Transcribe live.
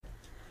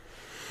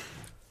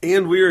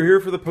And we are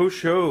here for the post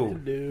show.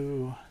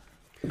 Hello.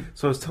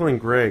 So I was telling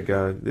Greg,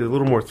 a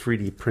little more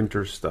 3D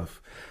printer stuff.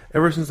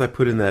 Ever since I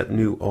put in that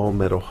new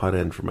all-metal hot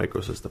end for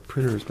Microsys, the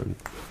printer has been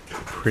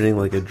printing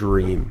like a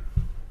dream.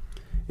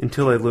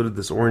 Until I loaded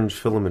this orange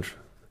filament.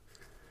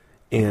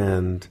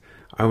 And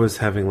I was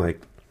having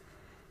like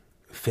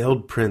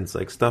failed prints,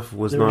 like stuff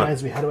was That not...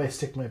 reminds me, how do I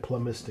stick my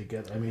Plumbus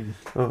together? I mean...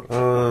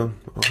 I'll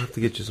have to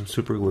get you some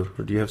super glue.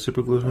 Or do you have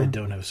super glue? I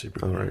don't have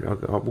super glue. All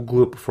right, we'll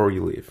glue it before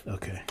you leave.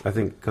 Okay. I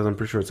think, because I'm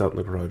pretty sure it's out in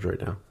the garage right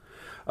now.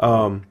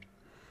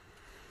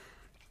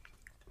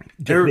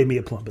 Jeff made me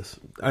a Plumbus.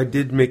 I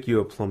did make you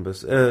a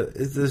Plumbus.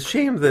 It's a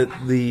shame that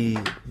the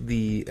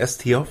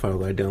STL file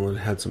that I downloaded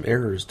had some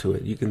errors to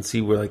it. You can see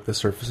where like the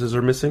surfaces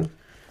are missing.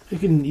 You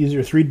can use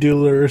your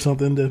 3-doodler or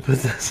something to put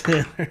this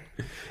in.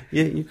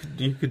 Yeah,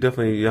 you could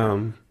definitely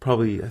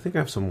probably. I think I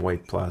have some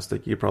white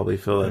plastic. You probably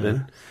fill that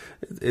in.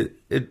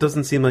 It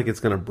doesn't seem like it's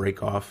going to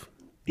break off.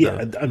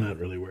 Yeah, I'm not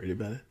really worried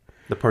about it.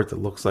 The part that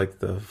looks like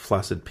the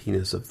flaccid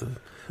penis of the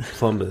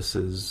Plumbus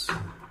is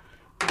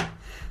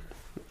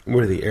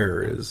where the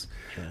error is.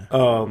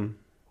 Yeah.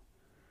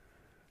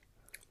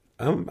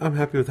 I'm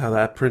happy with how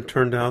that print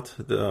turned out.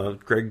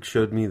 Greg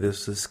showed me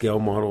this scale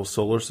model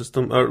solar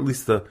system, or at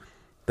least the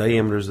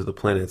diameters of the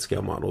planet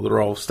scale model. They're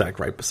all stacked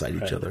right beside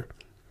each other.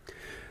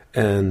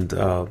 And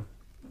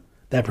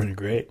that printed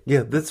great.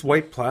 Yeah, this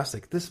white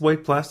plastic. This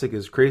white plastic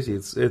is crazy.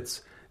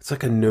 It's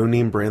like a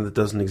no-name brand that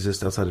doesn't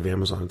exist outside of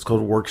Amazon. It's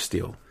called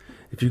Worksteel.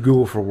 If you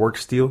Google for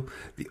Worksteel,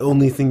 the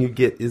only thing you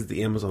get is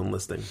the Amazon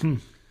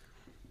listing.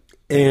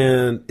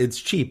 And it's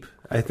cheap.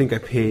 I think I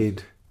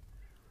paid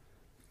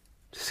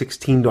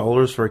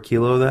 $16 for a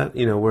kilo of that,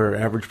 where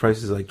average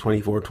price is like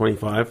 $24,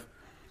 $25.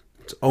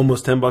 It's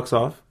almost $10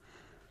 off.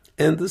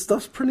 And this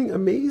stuff's printing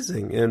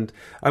amazing. And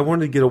I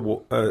wanted to get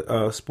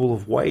a spool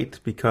of white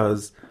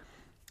because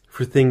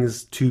for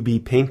things to be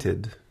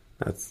painted,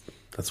 that's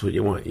what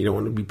you want. You don't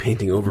want to be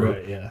painting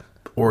over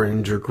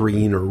orange or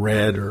green or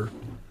red or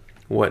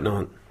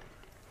whatnot.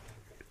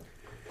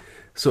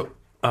 So,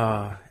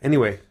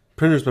 anyway,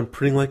 printer's been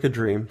printing like a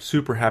dream.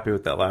 Super happy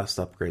with that last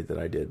upgrade that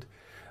I did.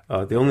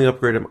 The only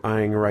upgrade I'm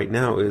eyeing right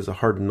now is a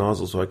hardened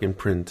nozzle so I can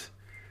print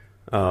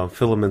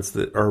filaments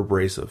that are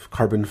abrasive.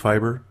 Carbon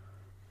fiber,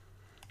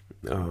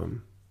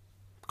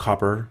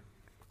 copper,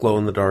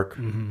 glow-in-the-dark,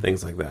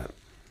 things like that.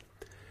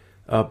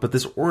 But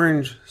this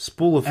orange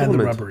spool of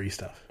filament... And the rubbery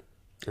stuff.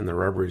 And the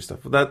rubbery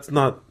stuff.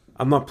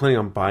 I'm not planning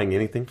on buying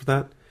anything for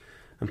that.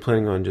 I'm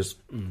planning on just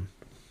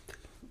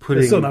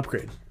putting... It's still an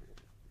upgrade.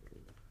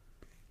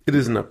 It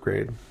is an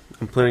upgrade.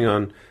 I'm planning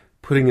on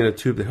putting in a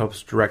tube that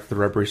helps direct the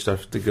rubbery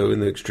stuff to go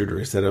in the extruder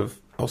instead of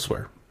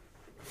elsewhere.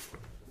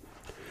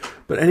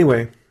 But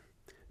anyway,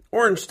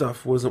 orange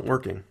stuff wasn't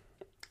working.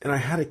 And I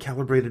had it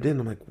calibrated in.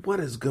 I'm like, what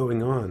is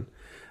going on?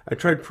 I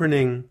tried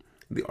printing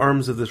the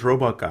arms of this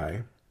robot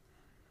guy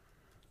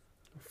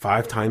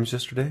 5 times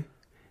yesterday.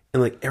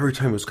 And like every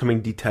time it was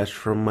coming detached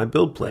from my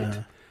build plate.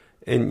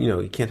 And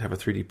you can't have a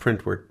 3D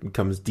print where it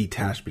becomes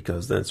detached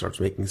because then it starts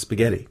making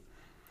spaghetti.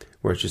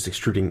 Where it's just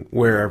extruding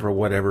wherever,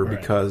 whatever,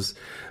 because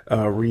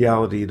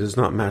reality does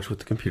not match what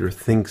the computer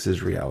thinks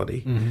is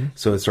reality.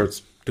 So it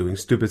starts doing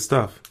stupid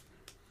stuff.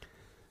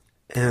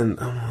 And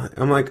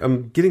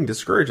I'm getting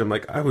discouraged. I'm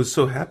like, I was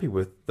so happy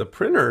with the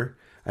printer.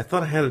 I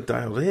thought I had it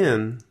dialed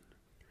in,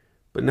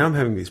 but now I'm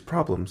having these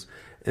problems.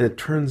 And it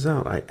turns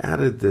out I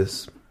added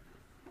this,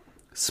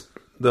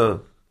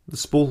 the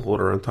spool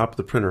holder on top of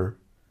the printer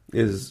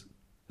is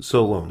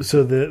so long.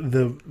 So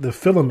the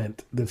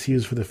filament that's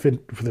used for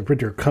the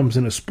printer comes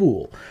in a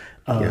spool,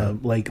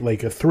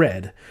 like a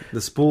thread. The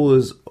spool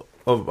is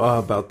of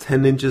about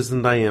 10 inches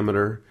in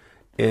diameter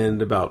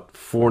and about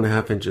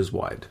 4.5 inches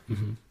wide.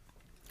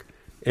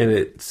 And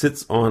it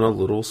sits on a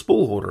little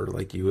spool holder,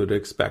 like you would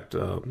expect,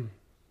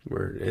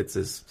 where it's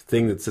this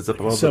thing that sits up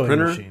above the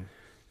printer machine.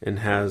 And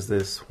has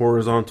this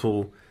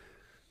horizontal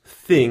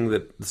thing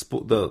that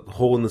the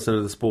hole in the center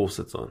of the spool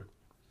sits on.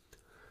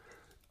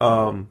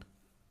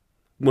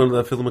 One of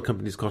the filament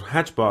companies called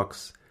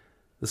Hatchbox,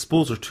 the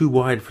spools are too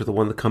wide for the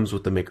one that comes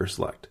with the Maker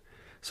Select.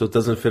 So it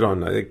doesn't fit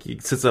on,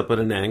 it sits up at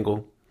an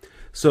angle.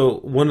 So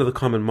one of the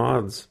common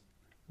mods,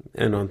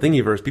 and on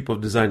Thingiverse, people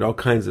have designed all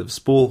kinds of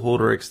spool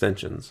holder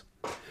extensions.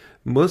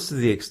 Most of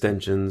the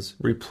extensions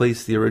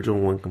replace the original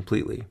one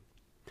completely.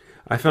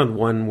 I found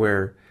one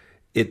where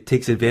it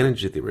takes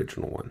advantage of the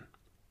original one.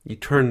 You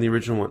turn the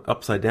original one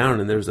upside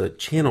down and there's a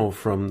channel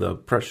from the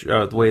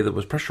pressure, the way that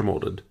was pressure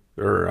molded,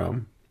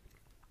 or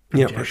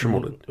pressure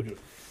molded. Okay.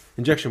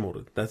 Injection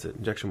molded. That's it.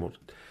 Injection molded.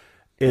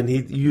 And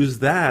he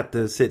used that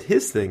to sit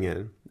his thing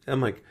in. I'm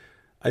like,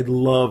 I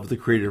love the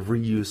creative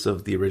reuse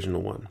of the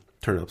original one.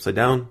 Turn it upside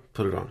down,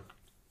 put it on.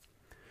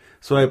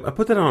 So I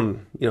put that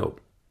on,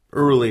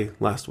 early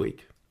last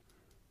week.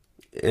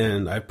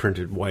 And I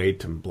printed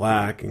white and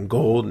black and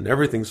gold and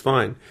everything's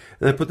fine.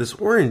 And I put this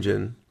orange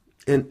in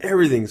and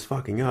everything's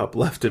fucking up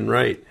left and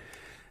right.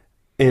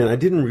 And I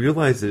didn't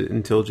realize it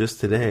until just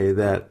today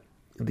that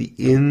the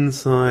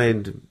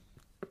inside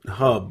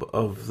hub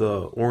of the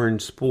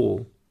orange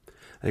spool,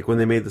 like when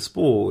they made the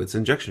spool, it's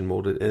injection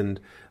molded, and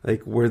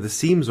like where the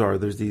seams are,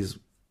 there's these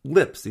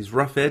lips, these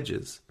rough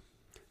edges.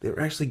 They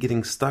were actually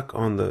getting stuck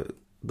on the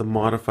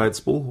modified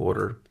spool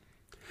holder,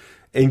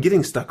 and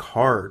getting stuck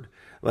hard.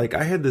 Like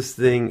I had this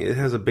thing, it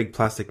has a big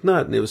plastic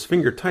nut, and it was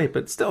finger tight,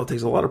 but still it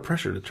takes a lot of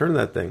pressure to turn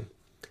that thing.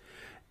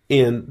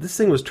 And this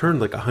thing was turned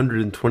like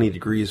 120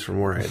 degrees from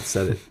where I had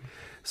set it.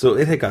 So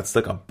it had got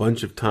stuck a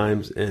bunch of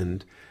times,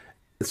 and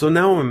so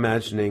now I'm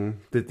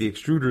imagining that the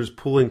extruder is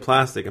pulling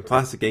plastic, and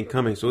plastic ain't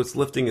coming, so it's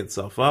lifting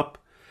itself up,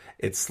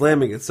 it's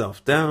slamming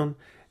itself down,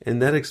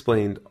 and that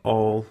explained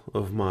all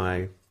of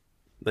my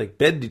like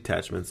bed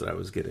detachments that I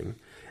was getting.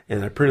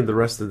 And I printed the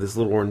rest of this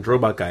little orange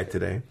robot guy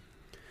today.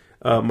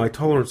 My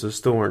tolerances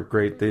still aren't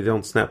great; they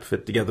don't snap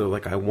fit together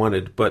like I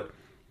wanted, but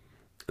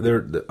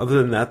other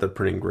than that, they're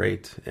printing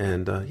great.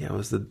 And yeah, it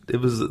was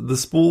the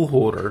spool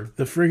holder,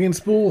 the friggin'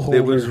 spool holder.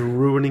 It was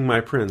ruining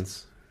my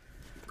prints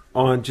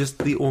on just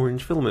the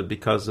orange filament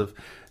because of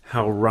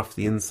how rough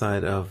the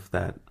inside of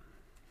that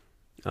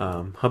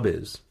hub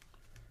is.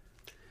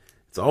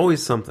 It's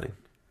always something.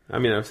 I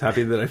mean, I was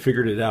happy that I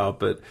figured it out,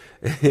 but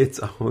it's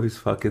always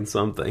fucking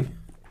something.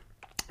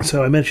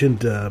 So I mentioned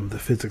the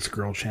Physics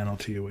Girl channel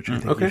to you, which I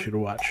think you should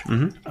watch.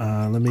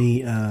 Mm-hmm. Let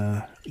me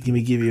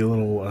give you a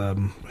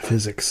little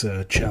physics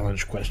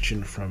challenge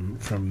question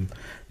from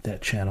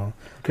that channel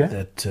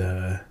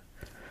that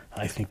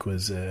I think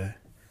was a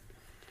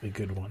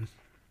good one.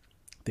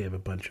 They have a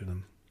bunch of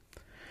them.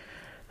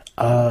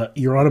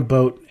 You're on a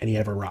boat and you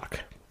have a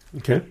rock.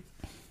 Okay.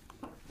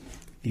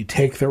 You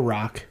take the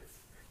rock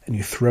and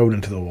you throw it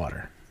into the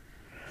water.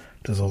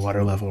 Does the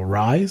water level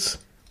rise,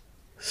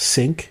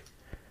 sink,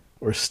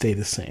 or stay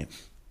the same?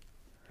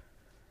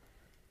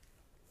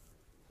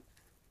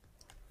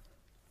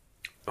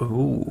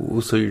 Oh,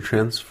 so you're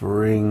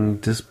transferring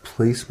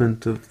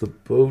displacement of the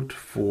boat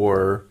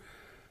for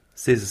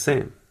stays the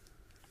same.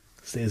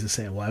 Stays the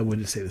same. Why would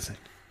it stay the same?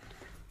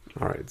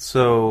 All right,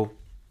 so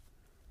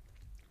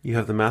you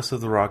have the mass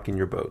of the rock in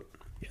your boat.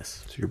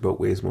 Yes. So your boat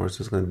weighs more,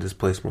 so it's going to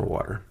displace more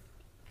water.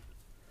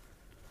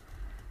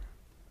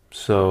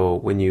 So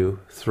when you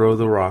throw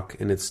the rock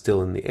and it's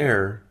still in the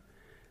air,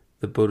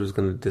 the boat is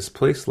going to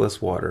displace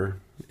less water,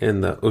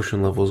 and the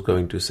ocean level is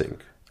going to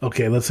sink.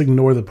 Okay, let's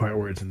ignore the part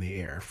where it's in the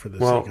air for the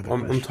sake of the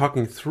question. I'm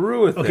talking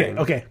through a thing.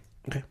 Okay.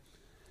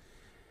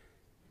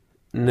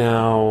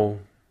 Now,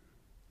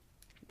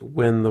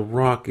 when the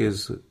rock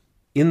is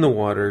in the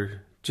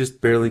water, just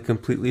barely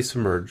completely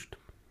submerged,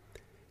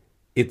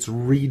 it's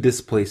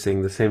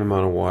redisplacing the same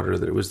amount of water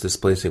that it was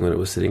displacing when it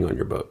was sitting on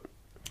your boat.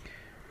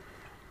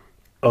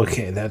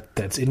 Okay,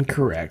 that's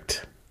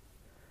incorrect.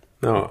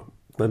 No,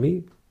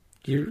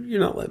 You're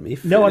not letting me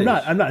finish. No, I'm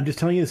not. I'm just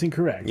telling you it's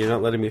incorrect. You're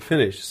not letting me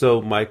finish.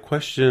 So my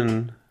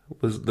question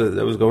was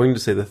I was going to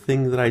say the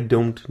thing that I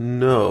don't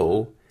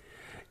know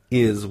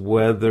is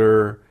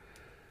whether...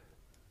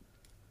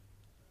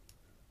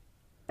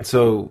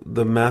 So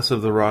the mass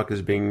of the rock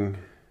is being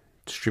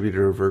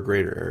distributed over a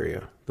greater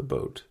area, the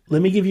boat.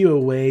 Let me give you a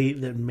way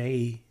that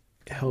may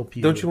help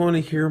you. Don't you want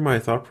to hear my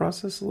thought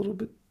process a little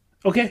bit?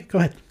 Okay, go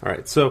ahead. All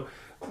right, so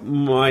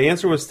my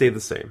answer was stay the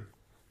same.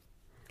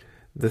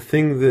 The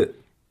thing that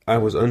I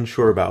was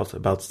unsure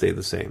about stay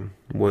the same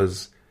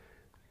was...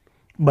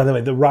 By the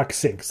way, the rock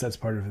sinks. That's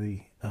part of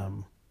the...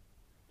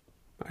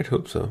 I'd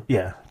hope so.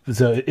 Yeah.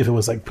 So if it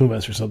was like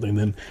pumice or something,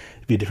 then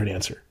it'd be a different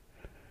answer.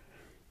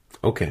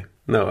 Okay.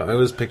 No, I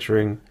was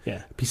picturing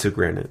a piece of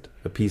granite.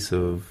 A piece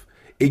of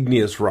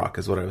igneous rock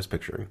is what I was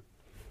picturing.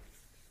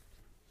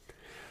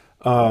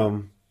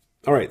 All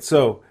right,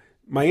 so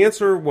my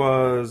answer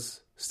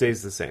was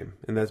stays the same.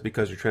 And that's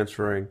because you're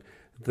transferring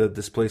the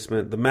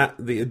displacement,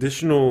 the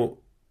additional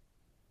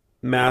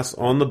mass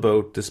on the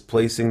boat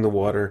displacing the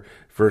water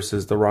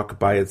versus the rock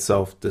by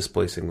itself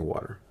displacing the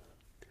water.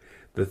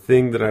 The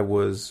thing that I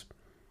was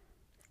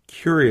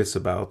curious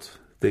about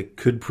that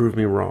could prove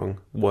me wrong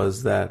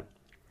was that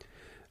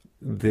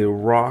the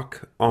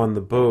rock on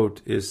the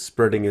boat is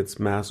spreading its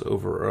mass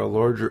over a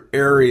larger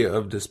area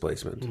of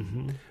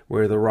displacement,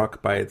 where the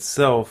rock by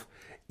itself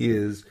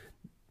is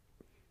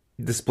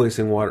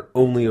displacing water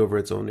only over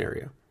its own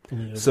area.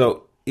 Mm-hmm.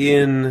 So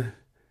in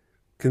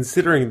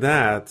considering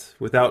that,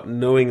 without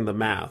knowing the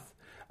math,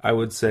 I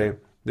would say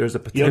there's a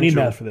potential... You don't need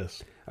math for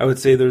this. I would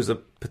say there's a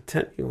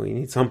potential... You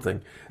need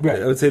something.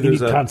 Right. I would say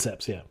there's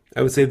concepts, yeah.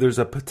 I would say there's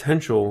a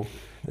potential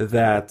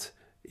that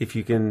if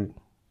you can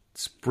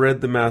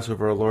spread the mass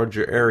over a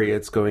larger area,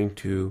 it's going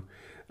to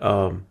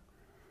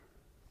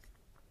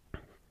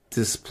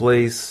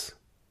displace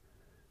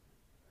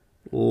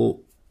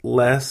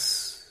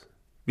less,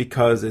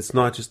 because it's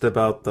not just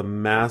about the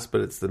mass,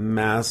 but it's the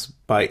mass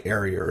by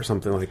area or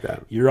something like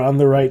that. You're on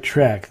the right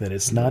track, that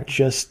it's not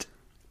just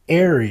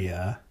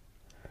area,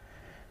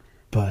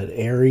 but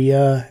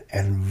area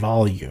and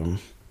volume,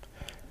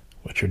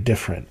 which are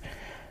different.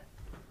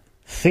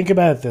 Think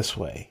about it this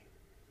way.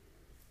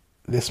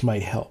 This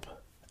might help.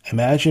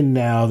 Imagine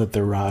now that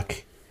the rock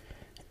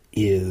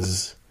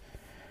weighs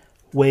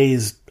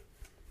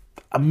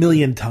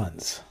 1,000,000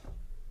 tons.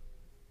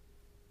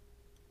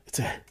 It's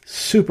a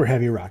super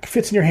heavy rock. It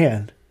fits in your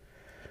hand,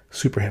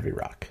 super heavy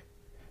rock.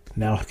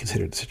 Now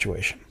consider the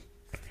situation.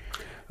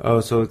 Oh,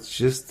 so it's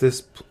just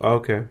this.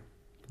 Okay.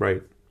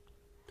 Right.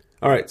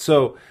 All right.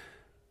 So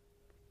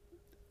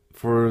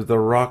for the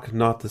rock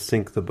not to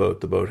sink the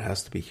boat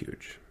has to be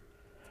huge.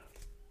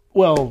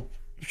 Well,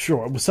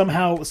 sure.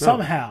 Somehow.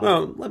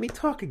 Well, let me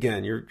talk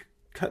again. You're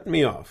cutting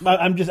me off.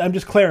 I'm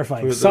just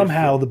clarifying.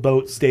 Somehow the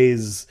boat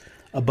stays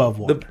above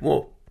water.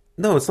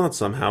 No, it's not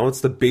somehow.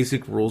 It's the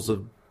basic rules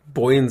of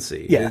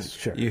buoyancy. Yes,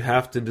 sure. You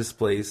have to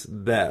displace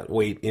that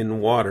weight in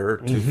water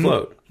to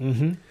float.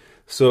 Mm-hmm.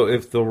 So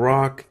if the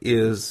rock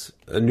is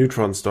a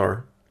neutron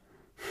star,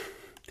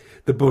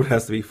 the boat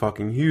has to be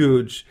fucking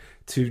huge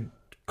to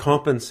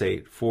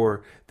compensate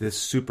for this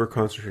super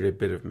concentrated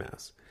bit of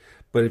mass.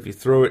 But if you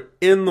throw it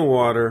in the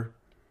water,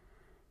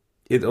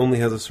 it only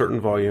has a certain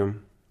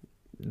volume.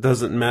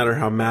 Doesn't matter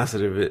how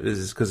massive it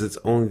is because it's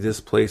only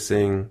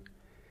displacing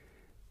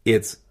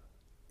its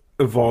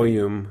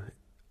volume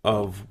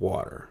of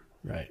water.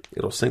 Right.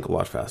 It'll sink a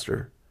lot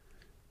faster.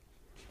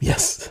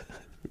 Yes.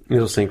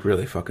 It'll sink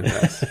really fucking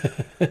fast.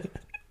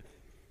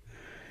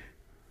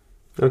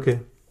 Okay.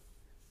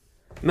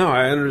 No,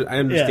 I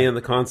understand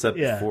the concept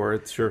for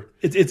it. Sure.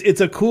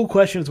 It's a cool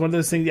question. It's one of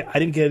those things. I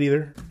didn't get it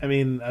either. I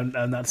mean,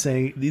 I'm not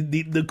saying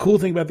the cool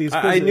thing about these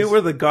quizzes, I knew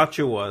where the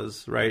gotcha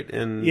was, right?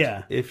 And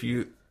yeah. if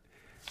you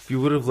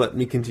would have let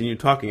me continue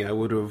talking, I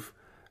would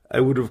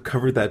have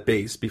covered that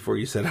base before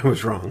you said I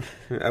was wrong.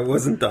 I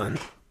wasn't done.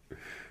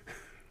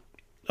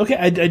 Okay,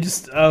 I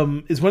just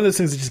it's one of those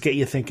things that just get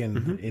you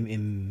thinking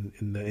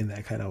in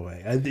that kind of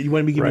way. You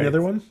want me to give you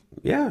another one?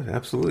 Yeah,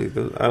 absolutely.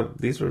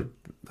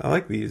 I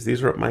like these.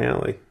 These are up my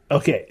alley.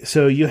 Okay,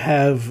 so you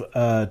have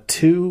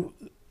 2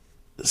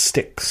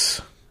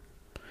 sticks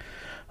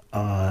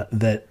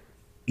that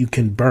you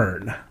can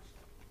burn,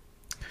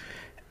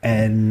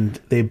 and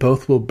they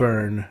both will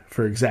burn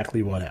for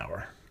exactly 1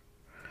 hour.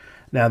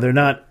 Now they're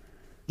not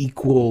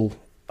equal.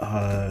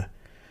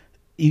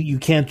 You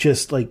can't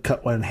just like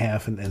cut one in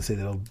half and say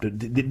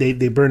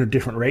they burn at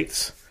different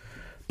rates,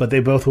 but they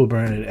both will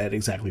burn it at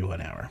exactly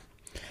 1 hour.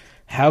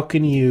 How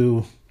can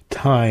you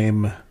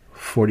time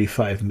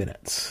 45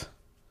 minutes?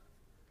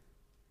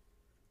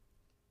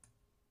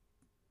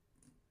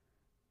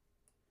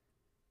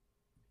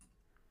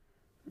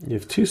 You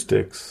have 2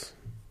 sticks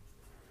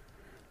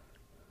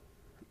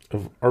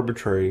of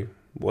arbitrary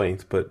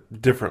length,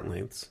 but different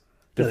lengths.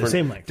 The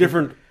same length.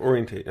 Different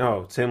orientation.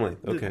 Oh, same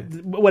length. Okay.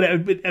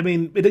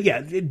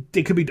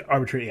 They could be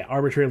arbitrary. Yeah,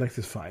 arbitrary length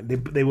is fine.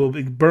 They will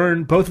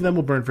burn. Both of them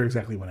will burn for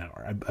exactly 1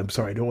 hour. I'm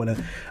sorry. I don't want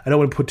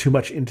to put too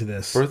much into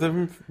this. Both of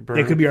them burn.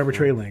 They could be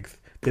arbitrary length.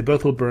 They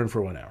both will burn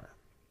for 1 hour.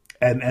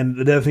 And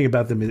the other thing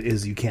about them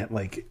is you can't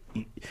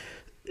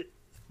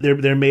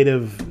they're made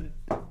of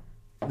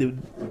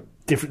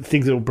different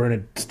things that will burn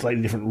at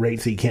slightly different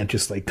rates. So you can't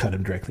just cut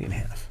them directly in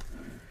half.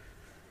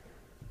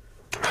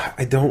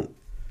 I don't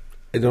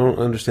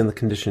understand the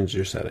conditions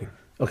you're setting.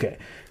 Okay.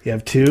 You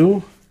have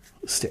 2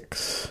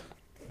 sticks.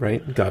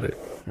 Right? Got it.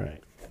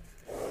 Right.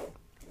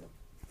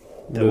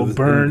 That will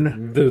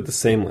burn. They're the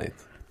same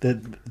length.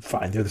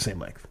 Fine. They're the same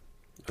length.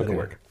 That'll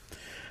work.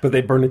 But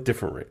they burn at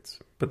different rates.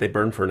 But they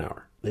burn for an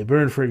hour. They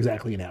burn for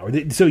exactly an hour.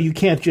 So you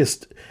can't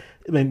just...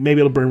 maybe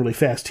it'll burn really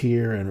fast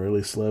here and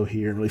really slow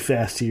here and really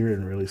fast here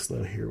and really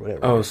slow here,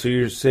 whatever. Oh, so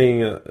you're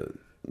saying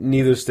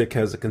neither stick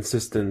has a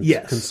consistent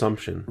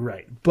consumption.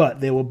 Right.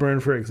 But they will burn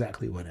for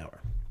exactly 1 hour.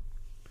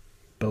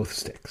 Both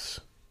sticks.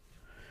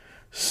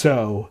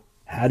 So,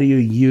 how do you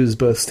use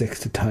both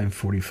sticks to time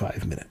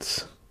 45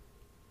 minutes?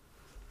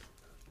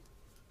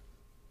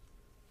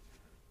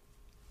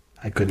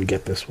 I couldn't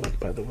get this one,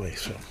 by the way,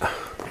 so...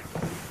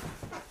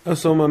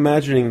 So I'm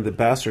imagining the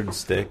bastard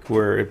stick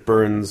where it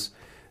burns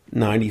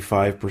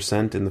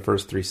 95% in the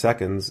first 3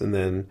 seconds, and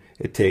then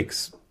it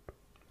takes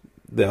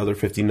the other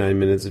 59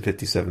 minutes and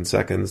 57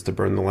 seconds to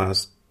burn the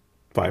last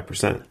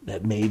 5%.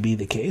 That may be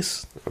the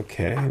case.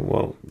 Okay,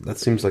 well, that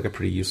seems like a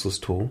pretty useless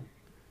tool.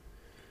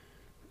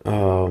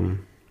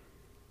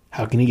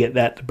 How can you get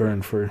that to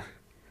burn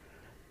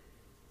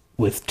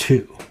with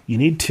 2? You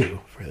need 2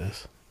 for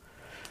this.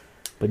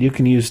 But you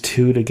can use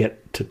 2 to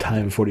get to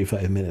time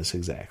 45 minutes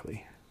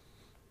exactly.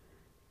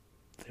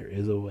 There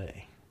is a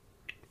way.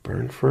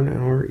 Burn for an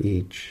hour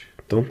each.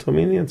 Don't tell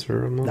me the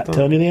answer. I'm not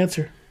telling you the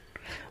answer.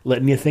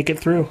 Letting you think it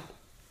through.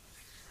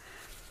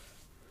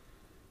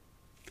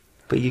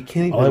 But you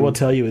can't even... All I will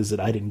tell you is that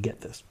I didn't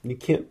get this. You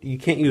can't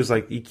use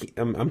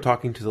I'm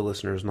talking to the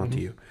listeners, not to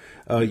you.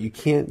 You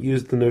can't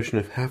use the notion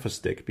of half a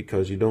stick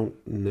because you don't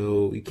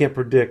know... You can't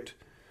predict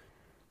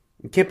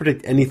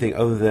anything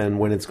other than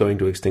when it's going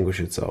to extinguish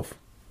itself.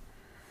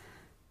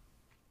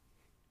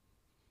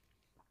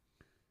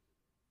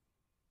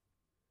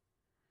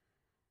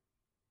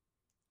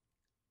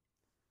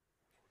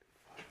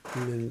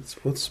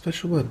 What's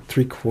special about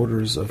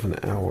 3/4 of an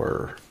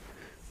hour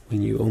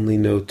when you only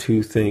know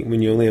 2 things?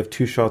 When you only have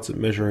 2 shots at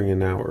measuring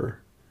an hour,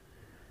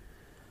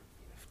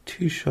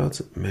 2 shots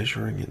at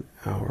measuring an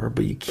hour,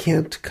 but you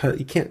can't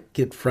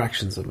get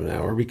fractions of an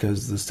hour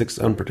because the stick's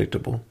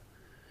unpredictable.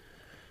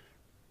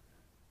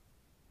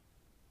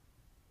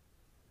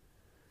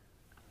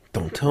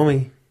 Don't tell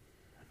me.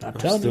 Not I'm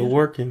telling still you.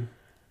 working.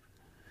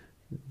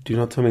 Do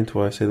not tell me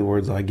until I say the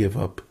words I give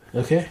up.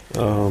 Okay.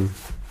 Not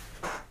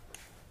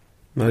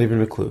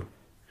even a clue.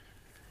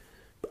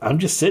 I'm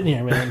just sitting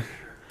here, man.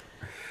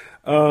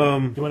 You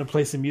want to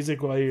play some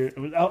music while you're...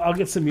 I'll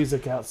get some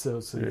music out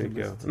so There you you can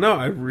go. listen to it. No,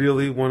 I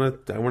really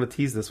want to. I want to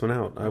tease this one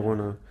out. I want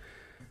to.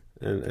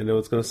 And I know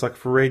it's going to suck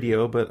for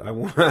radio, but I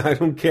want. I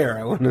don't care.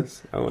 I want to.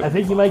 I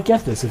think you might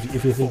get this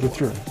if you think it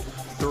through.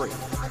 3,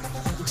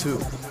 2,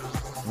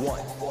 1.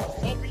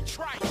 Obi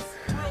Trice,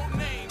 real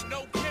name,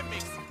 no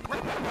gimmicks.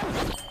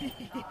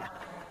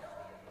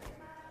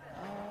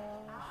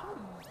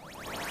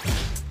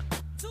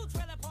 Two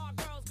trailer park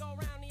girls go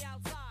round the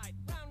outside,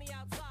 round the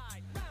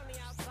outside, round the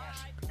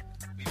outside.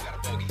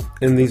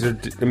 And these are.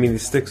 I mean,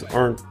 these sticks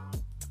aren't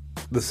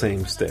the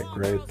same stick,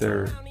 right?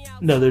 They're.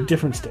 No, they're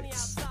different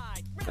sticks.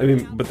 I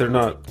mean, but they're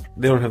not.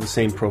 They don't have the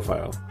same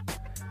profile.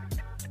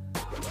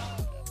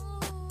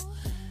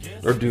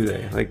 Or do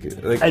they? Like.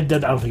 I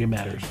don't think it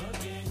matters.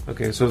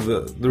 Okay, so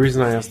the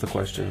reason I asked the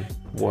question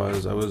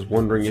was I was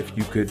wondering if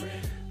you could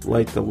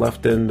light the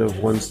left end of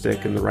one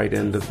stick and the right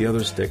end of the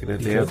other stick, and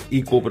if they have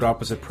equal but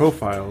opposite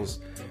profiles,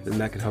 then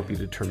that could help you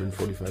determine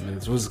 45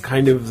 minutes. It was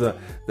kind of the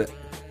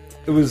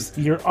it was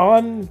You're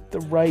on the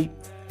right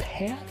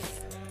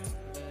path.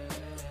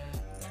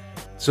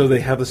 so they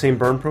have the same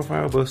burn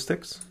profile, both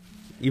sticks,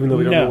 even though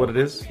we don't know what it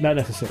is. Not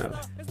necessarily.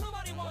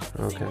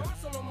 Okay,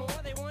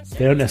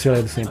 They don't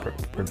necessarily have the same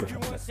burn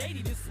profile.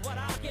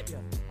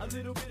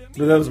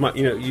 but that was my.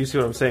 You see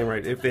what I'm saying,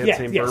 right? If they had Yeah,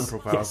 the same yes, burn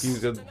profile, yes. if you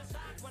could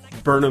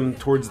burn them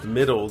towards the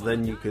middle,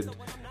 then you could.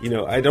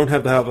 I don't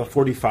have to have a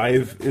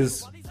 45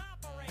 is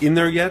in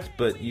there yet,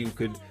 but you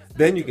could.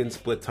 Then you can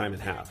split time in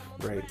half,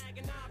 right?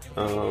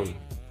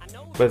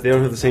 But they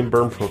don't have the same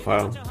burn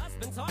profile.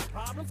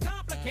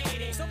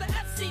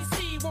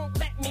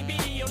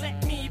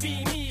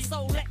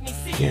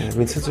 Yeah, I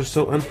mean, since they're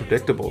so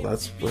unpredictable,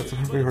 that's I'm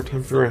having a hard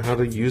time figuring out how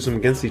to use them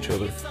against each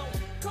other.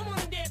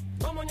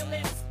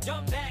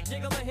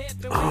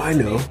 Oh, I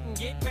know.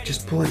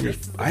 Just pull out your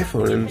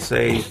iPhone and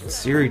say,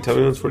 Siri, tell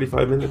me when it's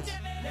 45 minutes.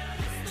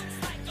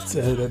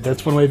 So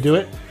that's one way to do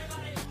it.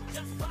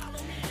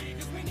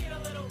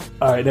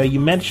 All right. Now you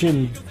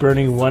mentioned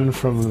burning one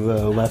from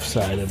the left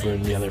side and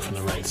burning the other from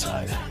the right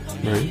side.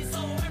 Right?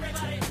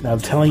 Now I'm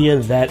telling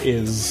you that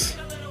is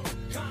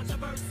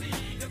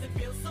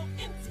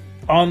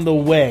on the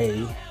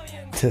way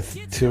to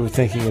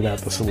thinking about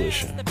the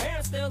solution.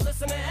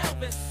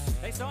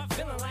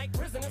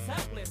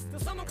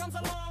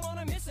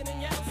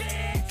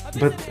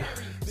 But,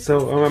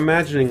 so I'm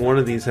imagining one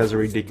of these has a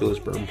ridiculous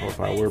burn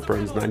profile where it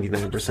burns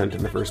 99%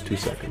 in the first 2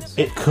 seconds.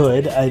 It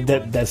could.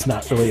 That's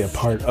not really a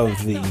part of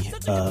the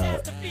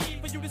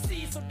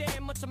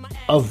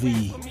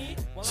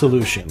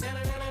solution.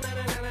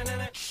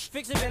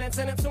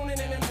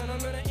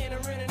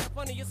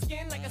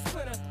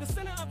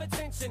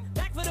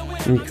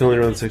 And you can only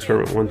run this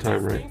experiment one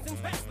time, right?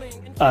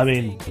 I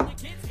mean,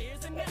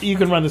 you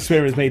can run the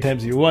experiment as many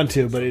times as you want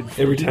to, but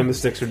Every time the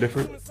sticks are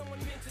different?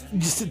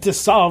 just to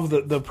solve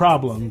the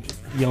problem,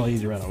 you only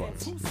need to run it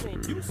once.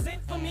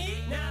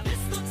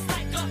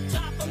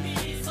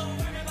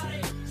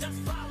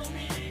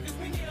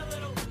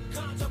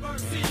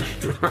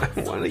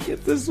 I want to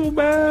get this so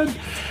bad.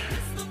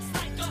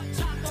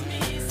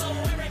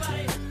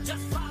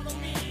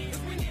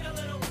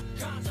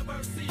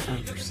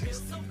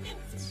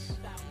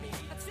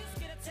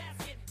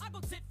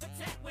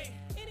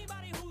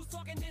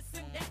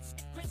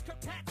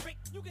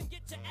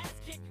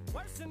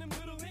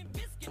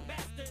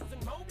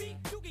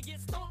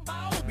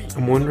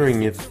 I'm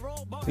wondering if,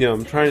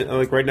 I'm trying,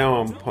 like right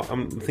now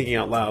I'm thinking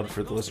out loud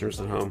for the listeners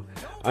at home.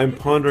 I'm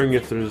pondering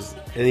if there's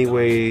any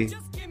way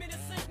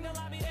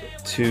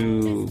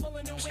to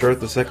start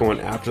the second one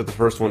after the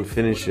first one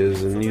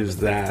finishes and use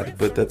that,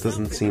 but that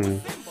doesn't seem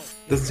like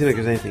there's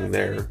anything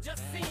there.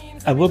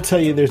 I will tell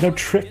you, there's no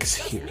tricks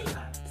here.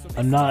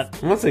 I'm not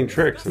saying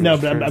tricks.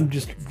 I'm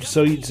just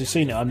so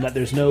you know, I'm not.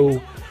 There's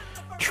no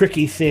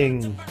tricky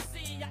thing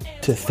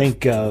to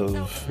think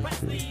of.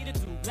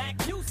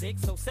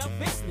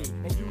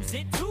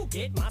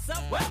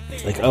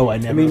 Like, I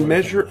never.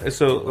 Measure.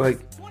 So, like,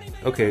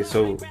 okay.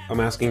 So I'm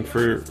asking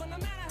for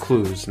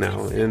clues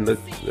now, and the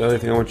other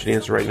thing I want you to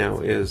answer right now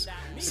is,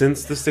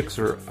 since the sticks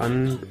are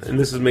and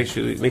this is make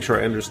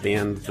sure I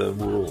understand the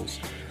rules.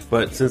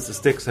 But since the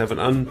sticks have an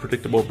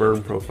unpredictable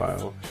burn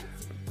profile,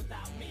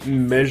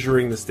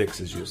 measuring the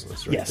sticks is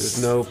useless, right? Yes.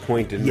 There's no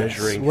point in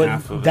measuring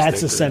half of a That's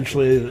stick.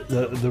 essentially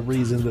the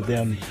reason that the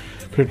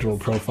unpredictable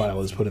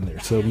profile is put in there.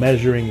 So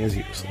measuring is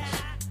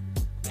useless.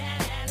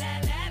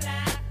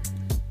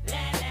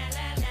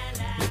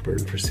 They burn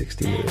for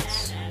 60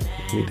 minutes.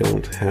 We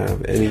don't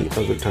have any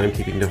other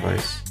timekeeping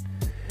device.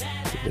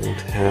 We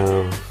don't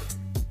have...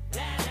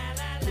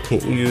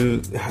 We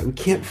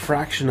can't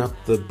fraction up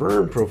the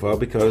burn profile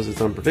because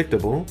it's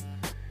unpredictable.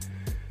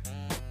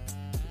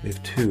 We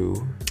have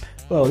 2.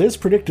 Well, it is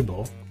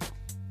predictable.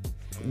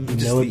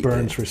 Just It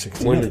burns for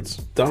 60 when minutes.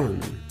 it's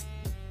done.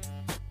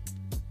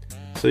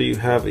 So you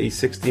have a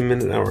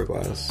 60-minute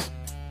hourglass.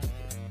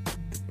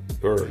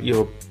 or you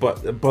know,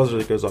 a buzzer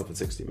that goes off at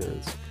 60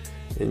 minutes,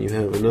 and you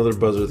have another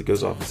buzzer that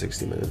goes off at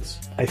 60 minutes.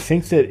 I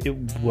think that it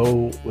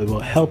will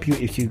help you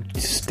if you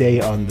stay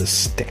on the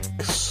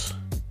sticks.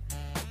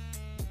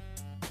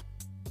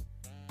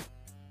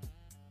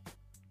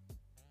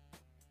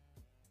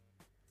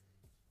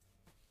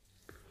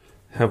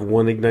 Have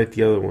one ignite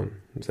the other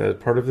one. Is that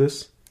part of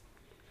this?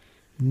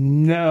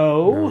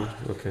 No.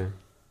 Okay.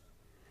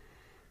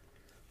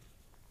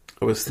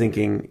 I was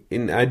thinking,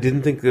 and I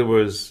didn't think that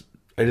was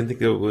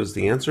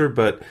the answer,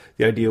 but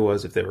the idea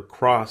was if they were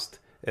crossed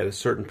at a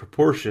certain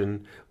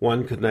proportion,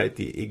 one could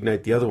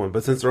ignite the other one.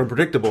 But since they're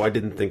unpredictable, I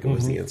didn't think it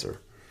was the answer.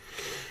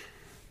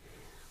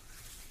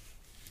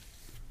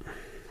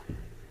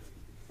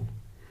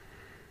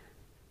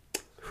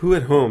 Who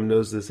at home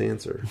knows this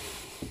answer?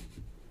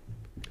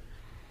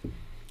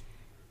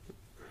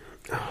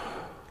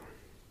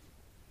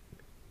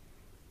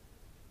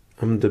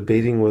 I'm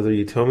debating whether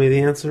you tell me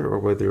the answer or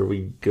whether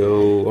we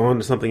go on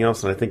to something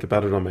else and I think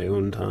about it on my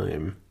own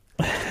time.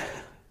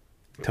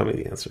 Tell me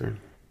the answer.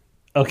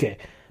 Okay.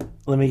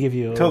 Let me give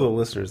you... Tell the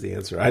listeners the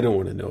answer. I don't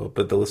want to know it,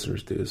 but the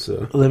listeners do,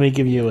 so... Let me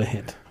give you a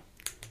hint.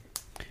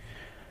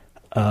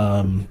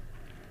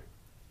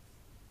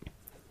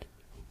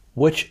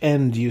 Which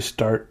end you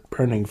start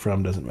burning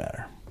from doesn't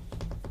matter.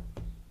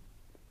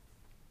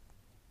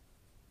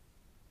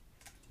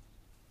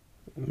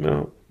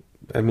 No.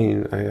 I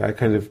mean, I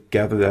kind of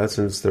gather that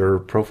since their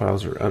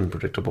profiles are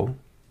unpredictable.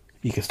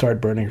 You can start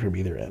burning from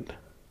either end.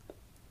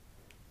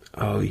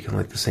 Oh, you can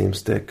light the same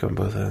stick on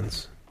both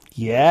ends.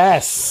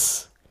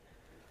 Yes!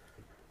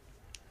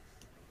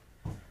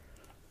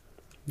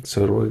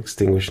 So it'll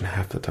extinguish in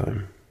half the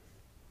time.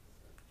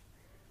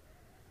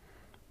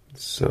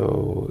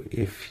 So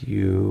if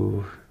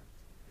you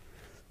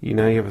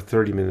now you have a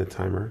 30-minute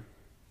timer.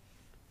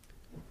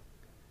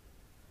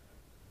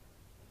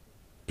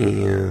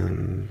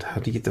 And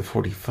how do you get to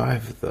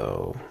 45,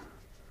 though?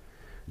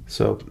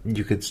 So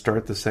you could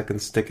start the second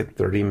stick at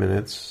 30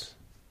 minutes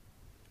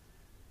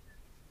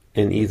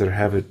and either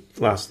have it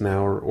last an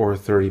hour or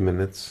 30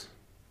 minutes.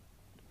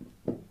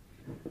 But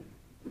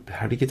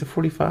how do you get to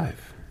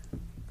 45?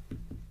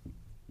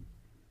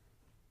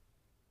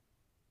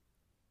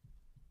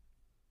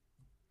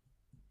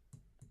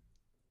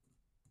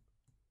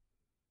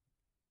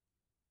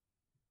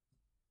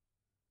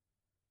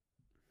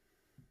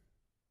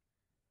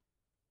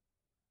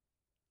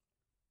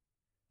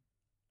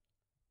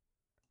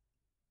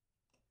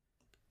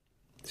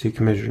 So you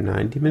can measure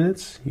 90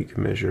 minutes, you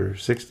can measure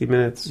 60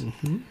 minutes,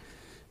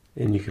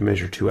 and you can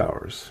measure 2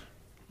 hours.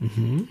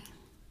 Mm-hmm.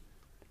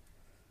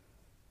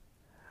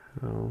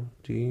 How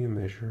do you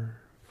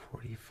measure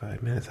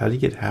 45 minutes? How do you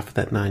get half of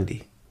that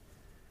 90?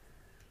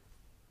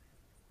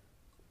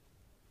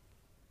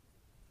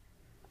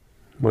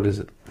 What is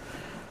it?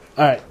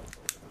 All right.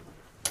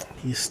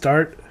 You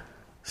start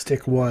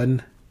stick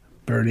 1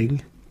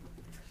 burning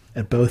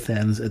at both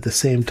ends. At the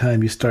same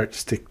time, you start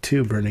stick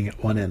 2 burning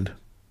at one end.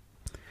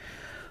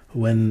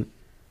 When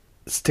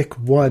stick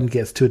 1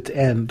 gets to its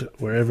end,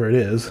 wherever it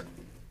is,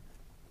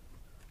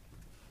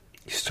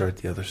 You start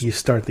the other. you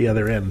start the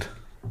other end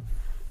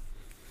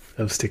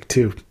of stick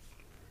 2.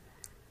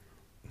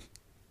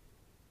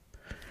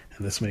 And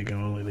this may go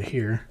only to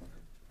here,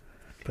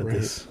 but Right.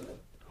 this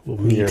will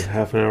You meet. have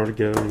half an hour to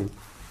go. And...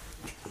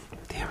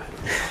 Damn it.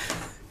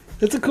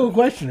 It's a cool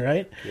question,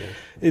 right? Yeah.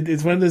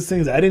 It's one of those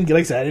things I didn't get.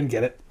 Like I said, I didn't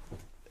get it.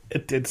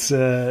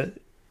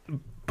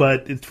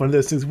 But it's one of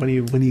those things when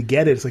you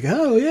get it, it's like,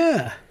 oh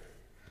yeah.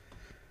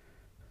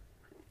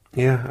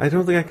 Yeah, I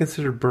don't think I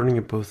considered burning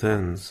at both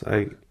ends.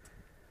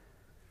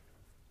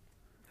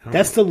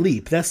 That's the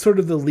leap. That's sort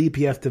of the leap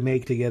you have to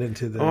make to get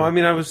into the. Oh, I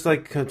mean, I was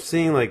like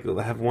seeing like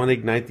have one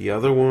ignite the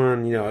other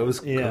one. You know, I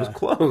was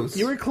close.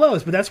 You were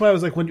close, but that's why I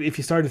was like, if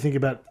you start to think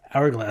about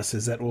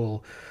hourglasses, that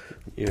will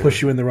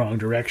push you in the wrong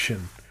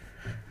direction.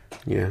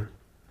 Yeah.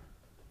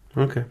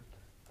 Okay.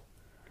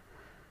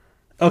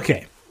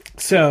 Okay,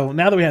 so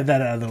now that we have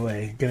that out of the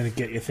way, going to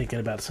get you thinking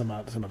about some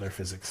other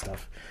physics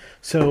stuff.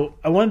 So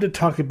I wanted to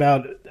talk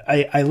about.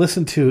 I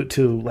listened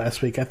to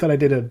last week. I thought I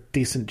did a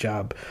decent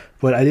job,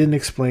 but I didn't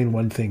explain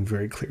one thing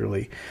very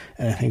clearly,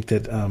 and I think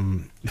that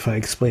if I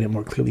explain it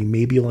more clearly,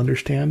 maybe you'll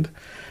understand.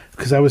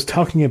 Because I was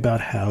talking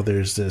about how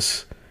there's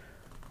this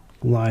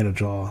line of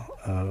draw,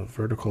 a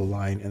vertical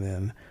line, and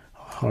then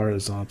a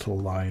horizontal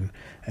line,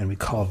 and we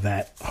call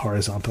that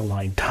horizontal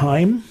line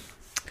time.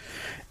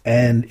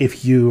 And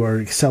if you are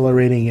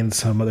accelerating in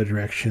some other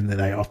direction,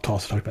 then I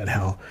also talk about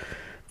how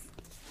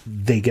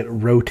they get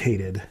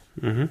rotated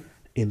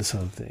into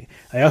something.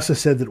 I also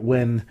said that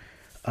when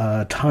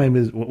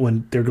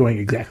when they're going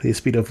exactly the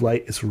speed of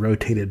light, it's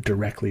rotated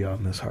directly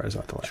on this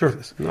horizontal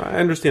axis. No, I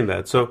understand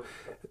that. So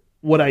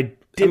What I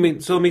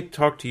did, so let me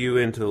talk to you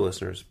and to the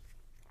listeners.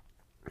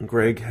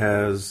 Greg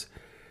has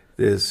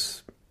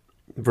this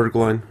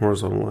vertical line,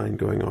 horizontal line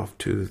going off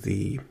to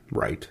the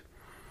right.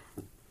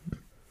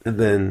 And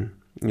then,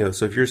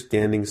 so if you're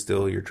standing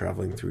still, you're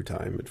traveling through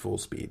time at full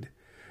speed.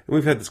 And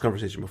we've had this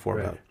conversation before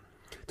about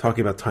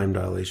talking about time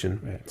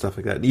dilation, stuff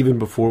like that. And even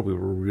before we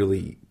were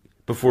really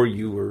before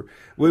you were,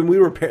 when we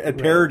were at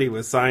parody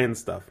with science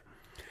stuff,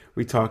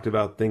 we talked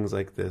about things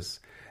like this.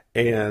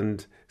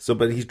 And so,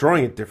 but he's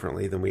drawing it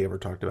differently than we ever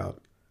talked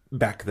about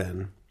back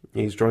then.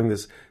 He's drawing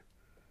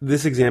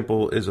this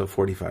example is a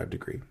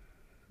 45-degree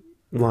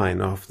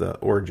line off the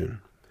origin.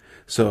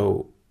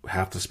 So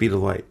half the speed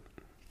of light,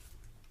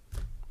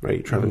 right?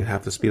 You're traveling at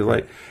half the speed of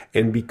light.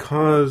 And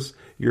because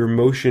your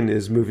motion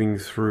is moving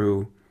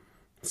through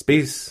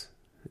space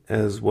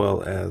as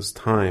well as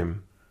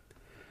time,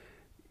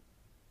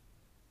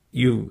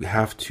 you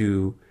have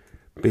to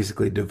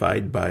basically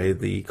divide by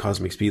the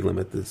cosmic speed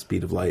limit, the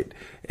speed of light.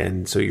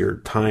 And so your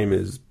time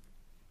is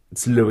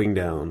slowing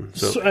down.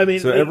 So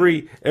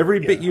every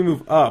bit you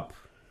move up,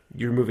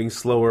 you're moving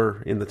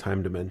slower in the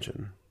time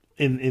dimension.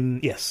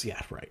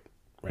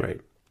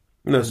 Right.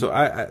 No, so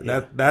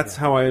that's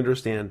how I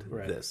understand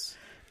this.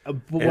 But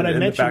what I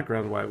mentioned, the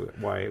background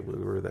why we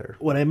were there.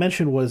 What I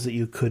mentioned was that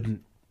you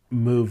couldn't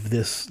move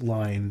this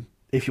line.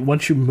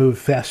 Once you move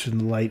faster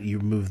than light, you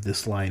move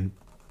this line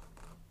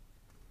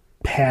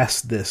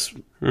past this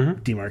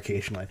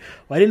demarcation line.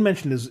 What I didn't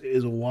mention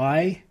is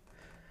why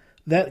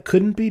that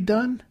couldn't be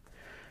done.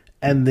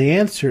 And the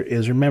answer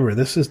is, remember,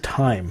 this is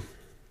time.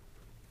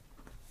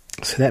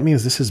 So that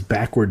means this is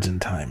backwards in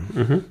time.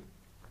 Mm-hmm.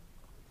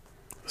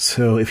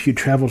 So if you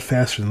traveled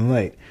faster than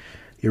light,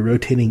 you're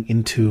rotating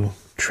into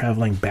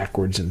traveling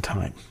backwards in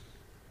time.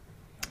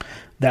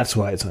 That's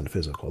why it's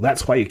unphysical.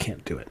 That's why you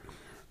can't do it.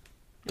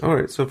 All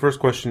right, so first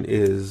question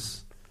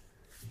is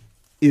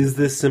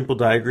this simple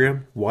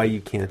diagram why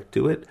you can't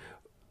do it?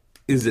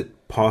 Is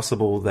it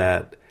possible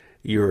that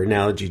your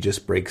analogy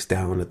just breaks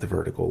down at the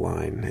vertical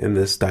line and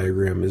this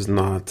diagram is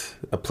not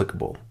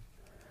applicable?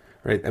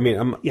 Right? I mean,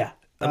 I'm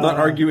not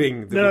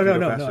arguing that we can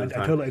go faster in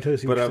time. I totally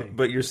see what you're saying.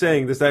 But you're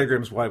saying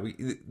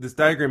this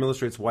diagram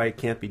illustrates why it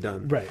can't be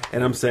done. Right.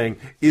 And I'm saying,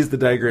 is the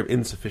diagram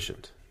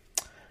insufficient?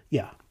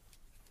 Yeah.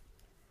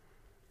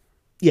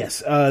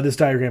 Yes, this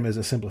diagram is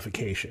a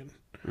simplification.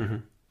 Mm-hmm.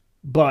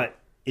 But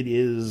it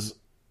is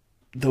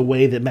the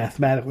way that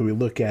mathematically we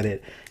look at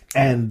it.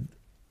 And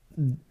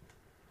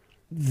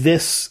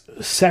this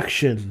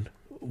section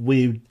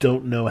we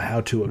don't know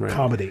how to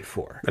accommodate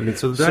for. I mean,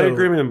 so the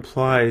diagram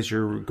implies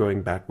you're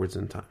going backwards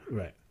in time.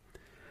 Right.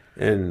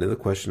 And the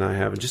question I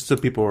have, just so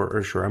people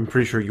are sure, I'm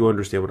pretty sure you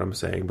understand what I'm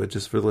saying, but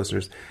just for the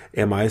listeners,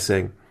 am I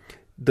saying,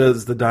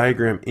 does the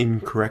diagram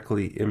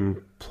incorrectly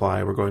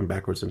imply we're going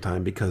backwards in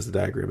time because the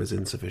diagram is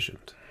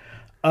insufficient?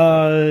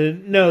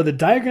 No, the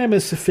diagram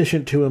is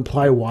sufficient to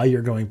imply why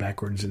you're going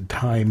backwards in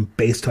time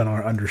based on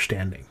our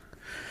understanding.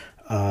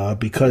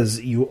 Because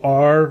you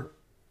are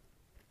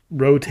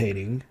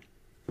rotating,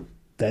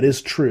 that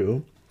is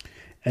true,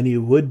 and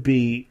you would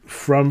be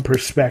from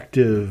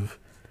perspective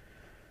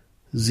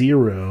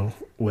 0,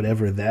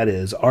 whatever that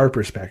is, our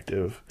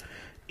perspective.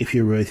 If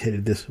you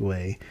rotated this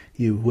way,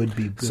 you would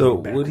be going So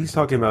backwards. what he's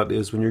talking about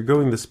is when you're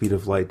going the speed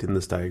of light in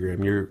this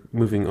diagram, you're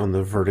moving on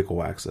the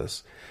vertical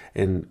axis.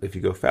 And if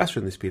you go faster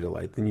than the speed of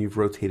light, then you've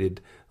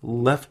rotated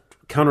left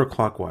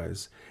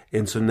counterclockwise.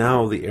 And so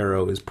now the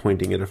arrow is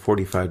pointing at a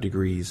 45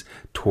 degrees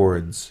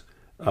towards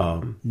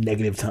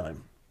negative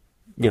time.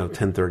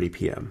 10:30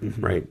 p.m.,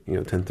 right?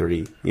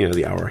 10:30,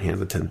 the hour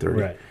hand at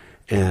 10:30. Right.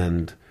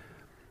 And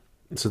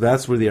so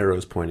that's where the arrow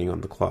is pointing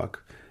on the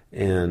clock.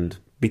 And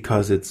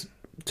because it's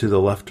to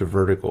the left of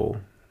vertical,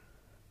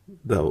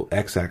 the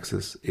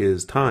x-axis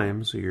is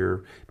time, so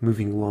you're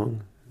moving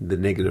along the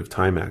negative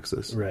time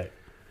axis. Right.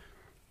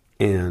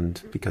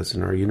 And because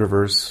in our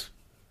universe,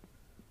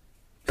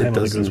 Time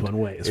only goes one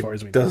way, as far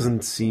as we know. It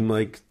doesn't seem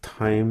like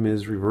time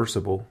is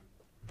reversible.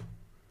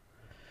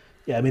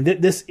 Yeah, I mean,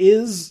 this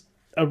is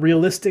a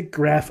realistic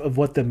graph of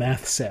what the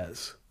math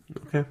says.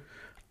 Okay.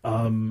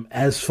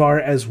 As far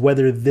as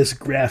whether this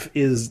graph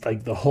is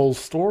like the whole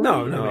story.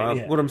 No.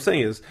 Yeah. What I'm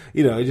saying is,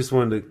 I just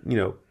wanted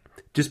to,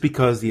 just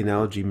because the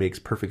analogy makes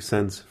perfect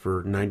sense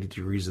for 90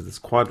 degrees of this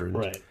quadrant,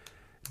 Right.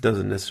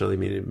 doesn't necessarily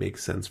mean it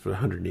makes sense for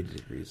 180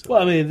 degrees.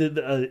 Well, I mean,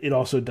 it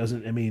also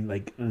doesn't. I mean,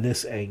 like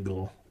this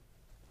angle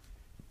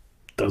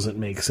doesn't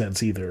make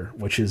sense either,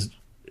 which is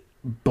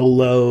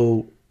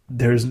below.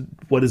 There's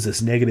what is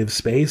this negative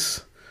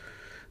space?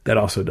 That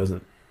also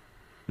doesn't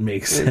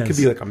make sense. It could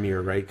be like a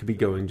mirror, right? It could be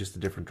going just a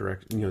different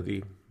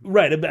direction.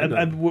 Right.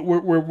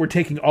 We're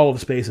taking all of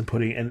space and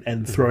putting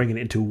and throwing it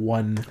into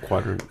one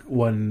quadrant.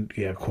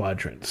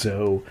 Quadrant.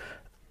 So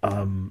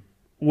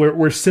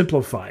we're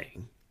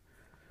simplifying,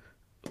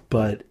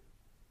 but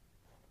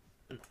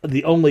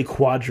the only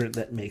quadrant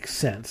that makes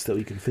sense that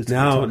we can physically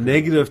Now, talk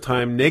negative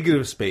time,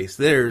 negative space.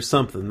 There's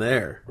something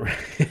there.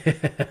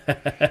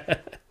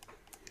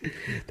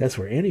 That's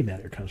where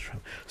antimatter comes from.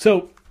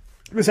 So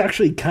this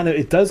actually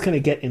it does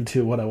get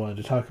into what I wanted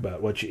to talk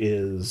about, which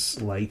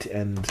is light.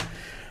 And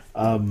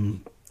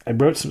I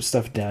wrote some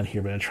stuff down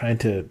here, but I'm trying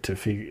to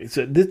figure.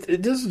 So this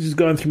is just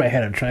going through my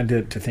head. I'm trying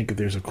to think if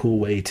there's a cool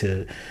way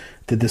that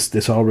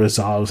this all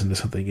resolves into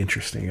something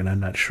interesting, and I'm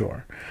not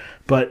sure.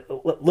 But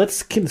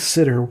let's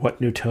consider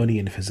what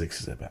Newtonian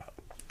physics is about.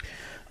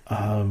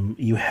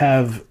 You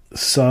have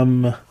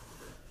some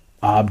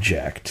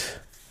object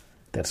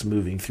that's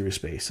moving through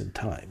space and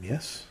time,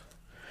 yes?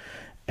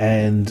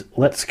 And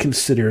let's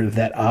consider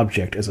that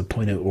object as a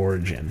point of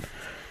origin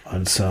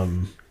on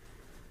some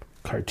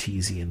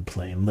Cartesian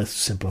plane. Let's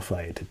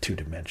simplify it to 2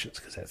 dimensions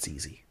because that's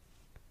easy.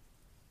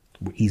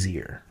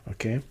 Easier,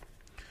 okay?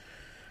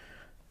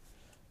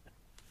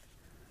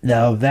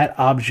 Now, that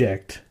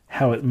object,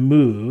 how it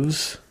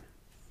moves,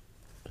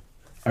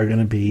 are going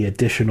to be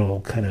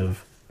additional kind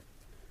of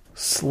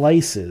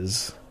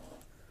slices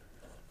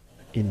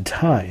in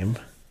time,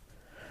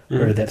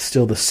 or that's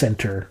still the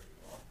center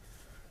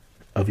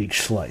of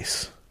each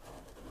slice.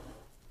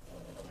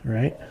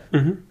 Right?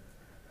 Mm-hmm.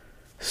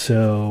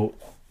 So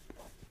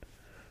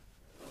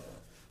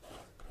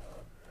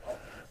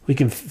we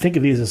can think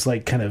of these as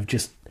like kind of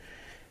just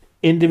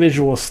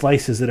individual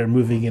slices that are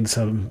moving in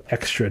some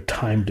extra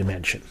time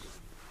dimension.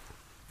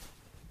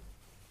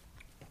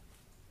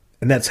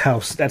 And that's how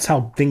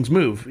things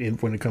move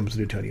when it comes to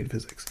Newtonian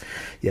physics.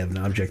 You have an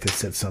object that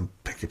sets some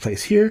take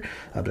place here,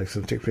 objects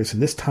that take place in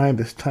this time,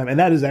 and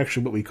that is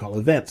actually what we call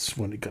events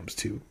when it comes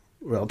to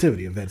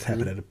relativity. Events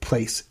happen at a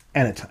place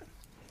and a time.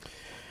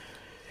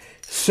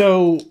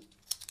 So,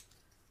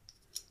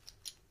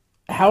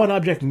 how an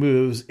object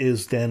moves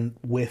is then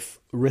with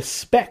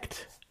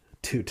respect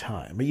to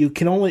time. You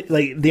can only,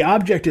 like, the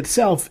object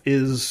itself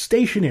is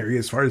stationary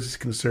as far as it's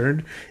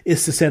concerned.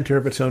 It's the center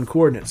of its own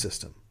coordinate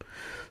system.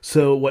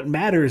 So what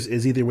matters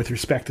is either with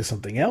respect to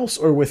something else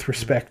or with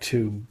respect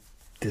to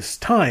this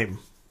time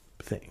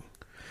thing.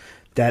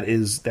 That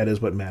is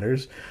what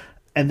matters.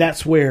 And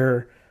that's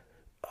where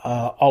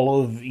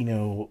all of,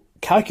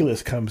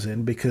 calculus comes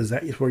in, because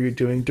that is where you're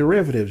doing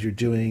derivatives. You're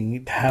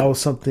doing how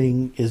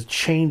something is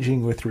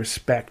changing with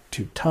respect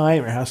to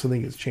time or how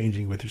something is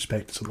changing with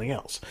respect to something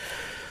else.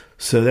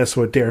 So that's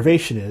what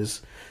derivation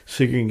is,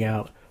 figuring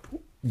out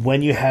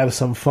when you have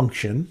some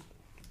function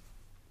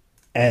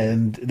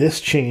and this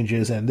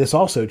changes and this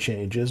also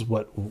changes,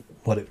 what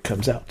it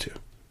comes out to.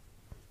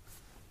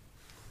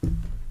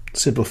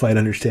 Simplified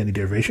understanding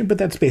derivation, but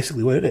that's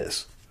basically what it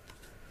is.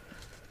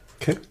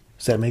 Okay.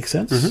 Does that make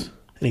sense? Mm-hmm.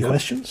 Any Yep.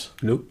 questions?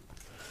 Nope.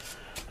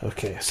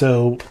 Okay,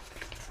 so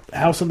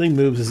how something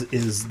moves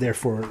is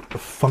therefore a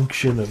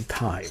function of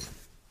time.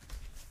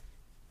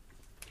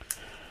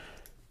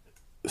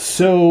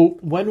 So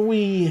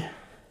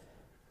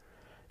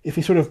if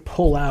we sort of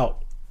pull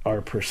out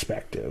our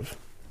perspective,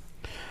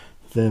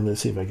 then let's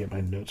see if I get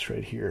my notes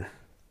right here.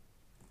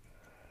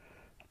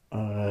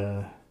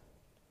 So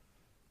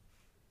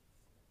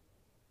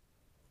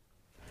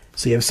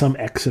you have some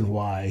x and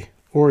y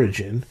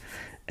origin,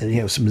 and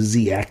you have some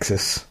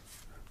z-axis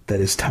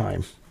that is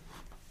time.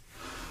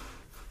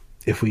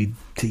 If we,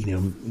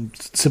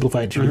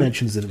 simplify it to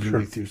dimensions, then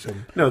it'll be through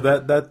some. No,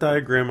 that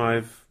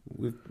diagram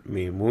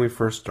when we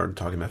first started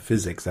talking about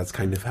physics, that's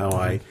kind of how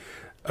I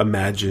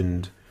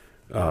imagined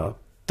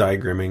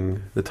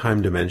diagramming the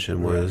time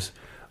dimension was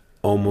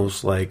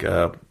almost like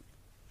a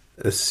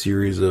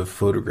series of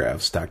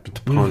photographs stacked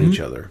upon each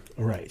other.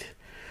 Right.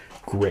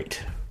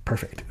 Great.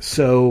 Perfect.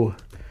 So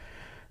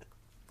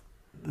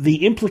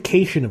the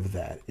implication of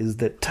that is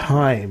that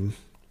time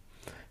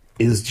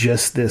is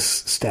just this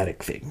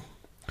static thing.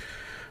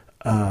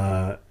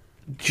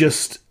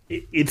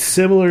 It's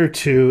similar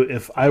to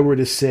if I were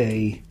to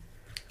say,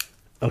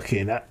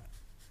 okay, now,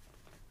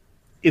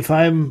 if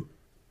I'm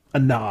a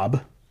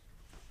knob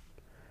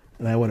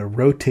and I want to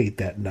rotate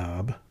that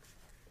knob,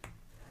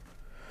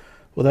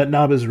 well, that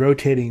knob is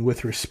rotating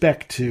with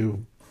respect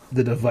to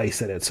the device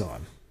that it's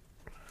on.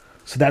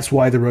 So that's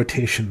why the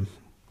rotation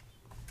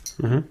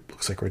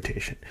looks like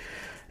rotation.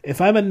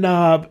 If I'm a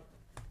knob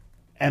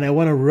and I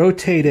want to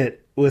rotate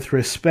it with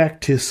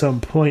respect to some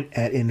point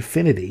at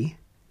infinity,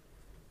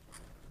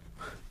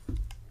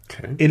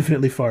 Okay.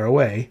 infinitely far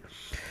away,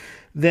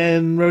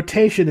 then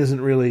rotation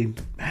isn't really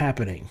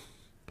happening,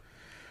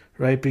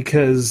 right?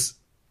 Because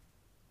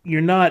you're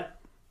not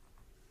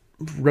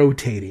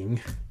rotating.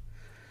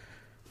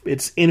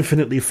 It's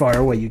infinitely far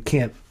away. You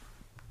can't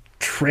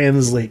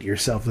translate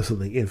yourself to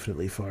something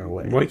infinitely far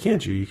away. Why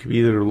can't you? You could be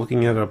either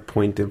looking at a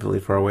point infinitely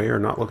far away or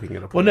not looking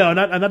at a Well, point. no, I'm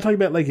not talking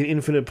about like an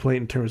infinite point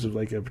in terms of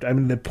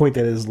the point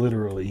that is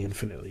literally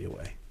infinitely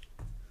away.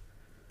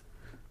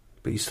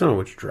 But you still know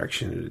which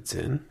direction it's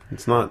in.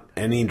 It's not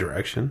any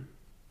direction.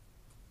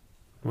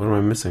 What am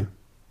I missing?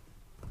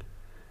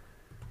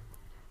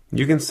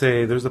 You can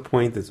say there's a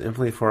point that's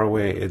infinitely far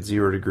away at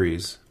 0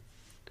 degrees.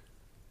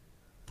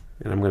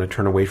 And I'm going to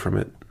turn away from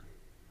it.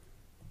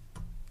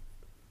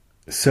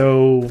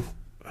 So,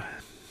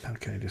 how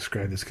can I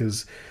describe this?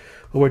 Because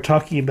what we're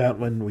talking about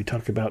when we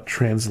talk about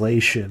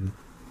translation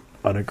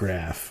on a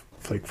graph,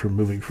 like from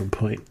moving from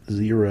point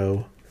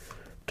 0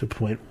 to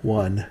point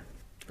 1.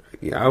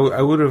 Yeah,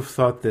 I would have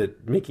thought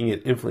that making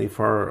it infinitely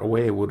far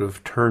away would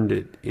have turned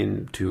it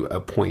into a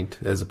point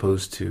as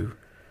opposed to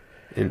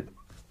an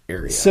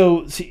area.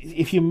 So, see,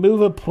 if you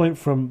move a point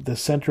from the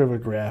center of a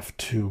graph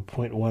to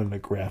point 1 in a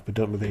graph, but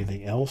don't move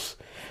anything else,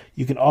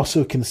 you can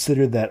also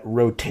consider that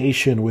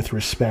rotation with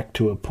respect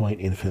to a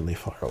point infinitely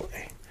far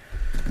away.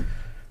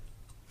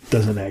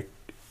 Doesn't that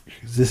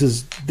This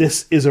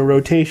is a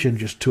rotation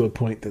just to a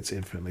point that's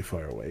infinitely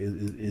far away.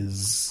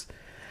 Is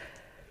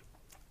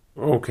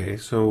Okay,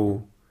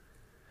 so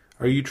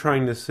are you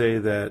trying to say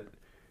that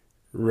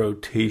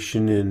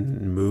rotation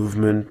and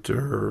movement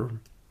are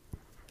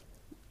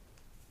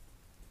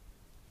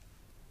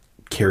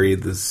carry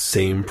the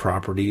same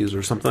properties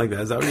or something like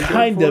that? Is that what you're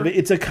kind going of. for?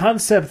 It's a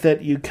concept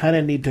that you kind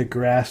of need to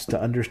grasp to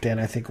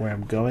understand, I think, where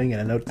I'm going.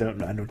 And I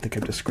don't think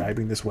I'm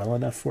describing this well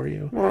enough for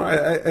you. Well,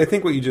 I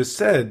think what you just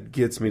said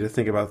gets me to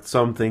think about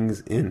some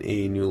things in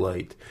a new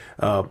light.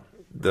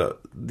 The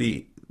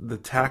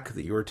tack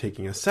that you were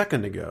taking a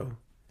second ago,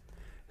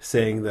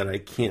 saying that I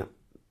can't.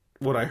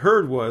 What I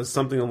heard was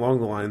something along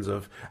the lines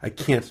of I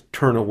can't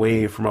turn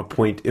away from a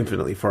point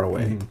infinitely far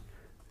away.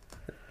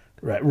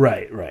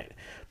 Right.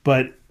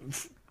 But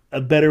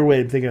a better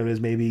way to think of it is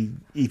maybe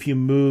if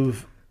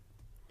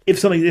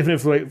something's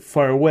infinitely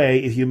far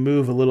away, if you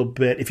move a little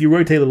bit, if you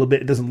rotate a little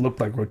bit, it doesn't look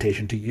like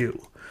rotation to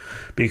you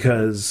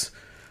because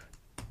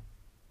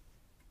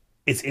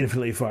it's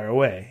infinitely far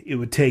away. It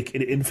would take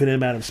an infinite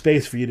amount of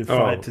space for you to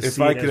find to see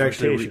it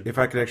as rotation. If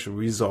I could actually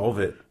resolve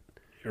it,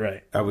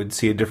 Right. I would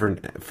see a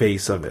different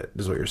face of it,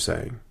 is what you're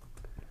saying.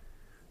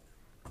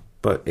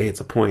 But A, it's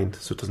a point,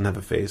 so it doesn't have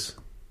a face.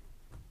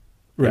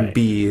 Right. And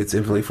B, it's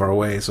infinitely far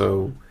away,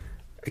 so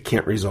I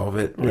can't resolve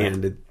it, Right.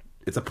 and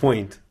it's a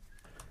point.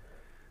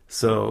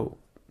 So,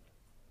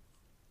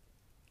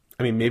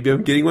 I mean, maybe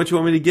I'm getting what you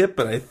want me to get,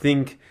 but I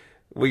think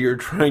what you're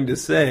trying to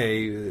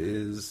say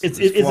is It's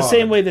is the flawed.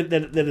 same way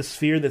that a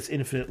sphere that's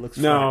infinite looks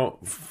Now,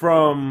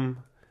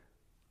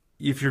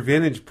 if your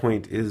vantage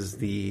point is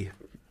the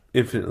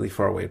infinitely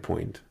far away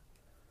point,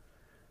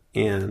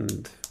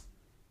 and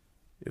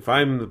if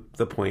I'm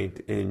the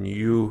point and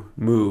you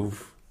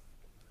move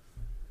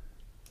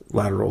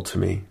lateral to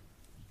me,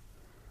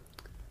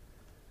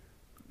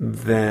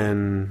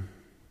 then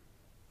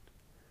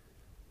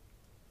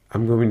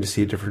I'm going to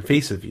see a different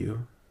face of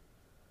you.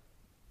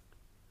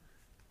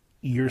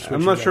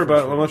 I'm not sure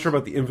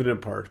about the infinite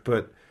part,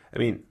 but I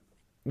mean,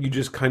 you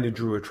just kind of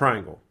drew a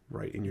triangle,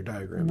 right, in your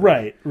diagram.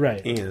 Right.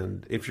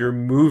 And if you're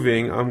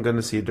moving, I'm going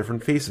to see a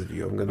different face of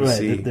you. I'm going to Right.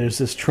 see. There's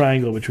this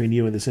triangle between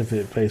you and this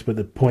infinite place, but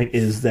the point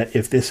is that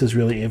if this is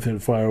really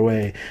infinite far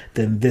away,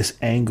 then this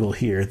angle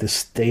here,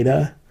 this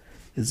theta,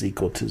 is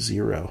equal to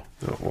 0.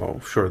 Oh, well,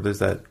 sure. There's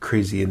that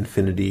crazy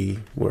infinity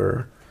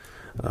where,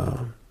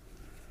 in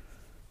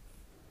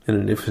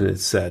an infinite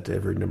set,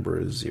 every number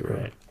is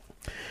 0. Right.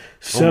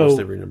 So Almost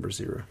every number is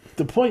 0.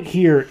 the point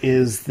here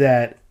is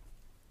that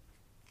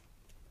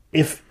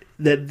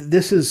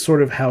this is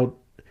sort of how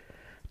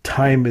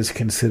time is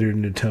considered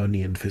in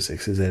Newtonian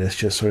physics, is that it's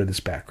just sort of this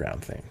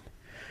background thing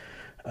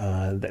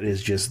that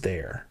is just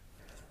there.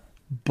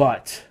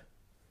 But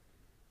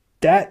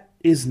that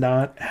is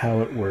not how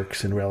it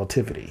works in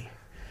relativity,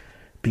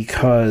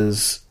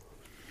 because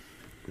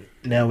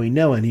now we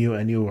know, and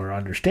you are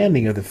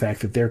understanding of the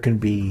fact that there can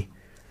be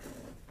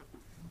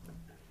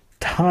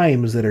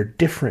times that are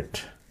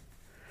different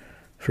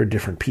for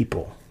different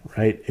people,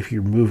 right? If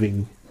you're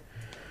moving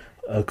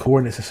a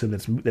coordinate system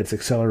that's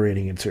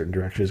accelerating in certain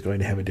directions, is going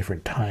to have a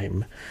different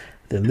time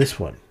than this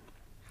one.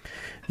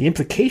 The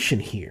implication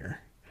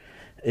here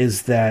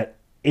is that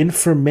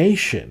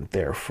information,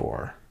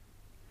 therefore,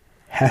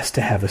 has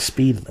to have a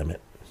speed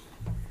limit.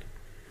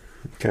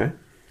 Okay.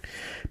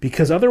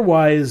 Because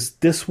otherwise,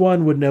 this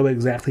one would know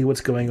exactly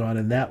what's going on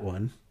in that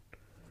one,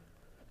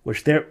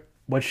 which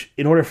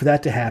in order for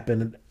that to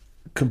happen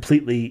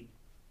completely,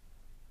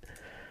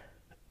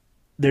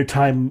 their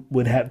time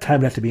would have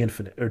to be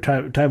infinite, or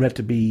time would have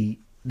to be,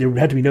 there would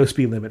have to be no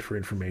speed limit for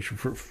information,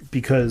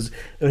 because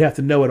it would have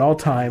to know at all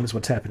times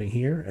what's happening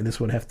here, and this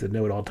one would have to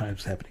know at all times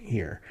what's happening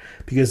here,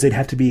 because they'd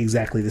have to be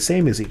exactly the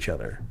same as each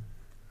other.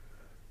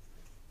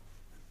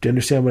 Do you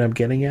understand what I'm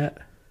getting at?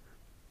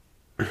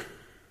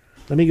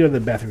 Let me go to the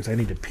bathroom because I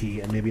need to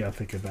pee, and maybe I'll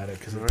think about it.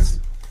 Because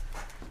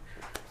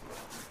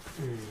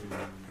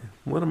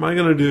What am I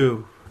going to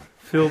do?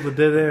 Fill the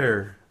dead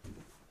air.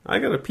 I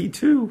got to pee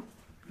too.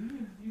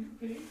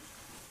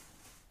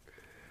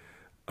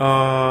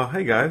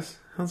 Hey guys,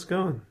 how's it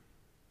going?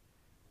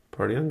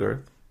 Party on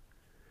Garth.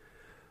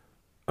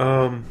 Yeah,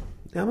 I'm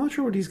not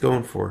sure what he's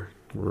going for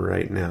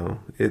right now.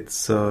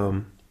 It's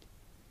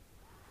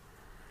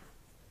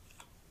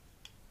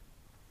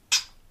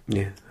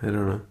yeah, I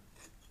don't know.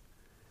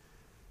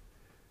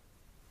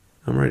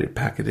 I'm ready to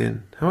pack it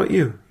in. How about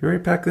you? You ready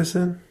to pack this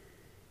in?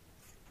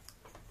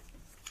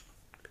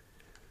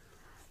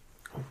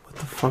 What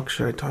the fuck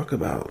should I talk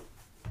about?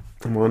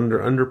 I'm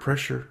under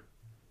pressure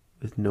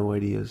with no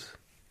ideas.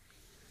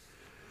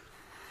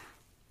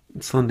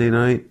 It's Sunday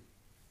night.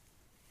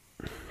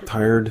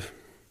 Tired.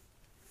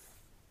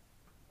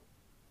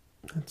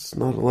 It's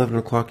not 11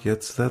 o'clock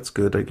yet, so that's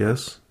good, I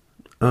guess.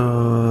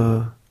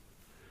 Oh,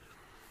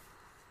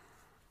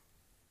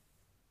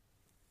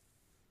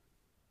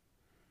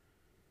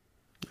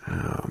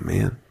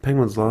 man.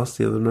 Penguins lost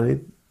the other night.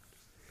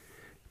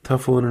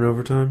 Tough one in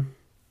overtime.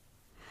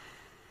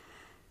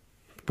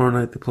 Tomorrow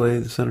night they play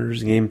the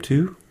Senators in Game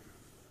 2.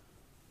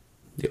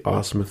 Be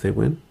awesome if they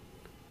win.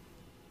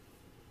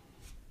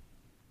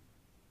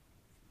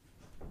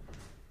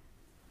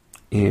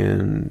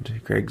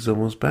 And Greg's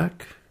almost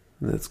back.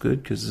 That's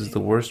good, because this is the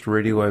worst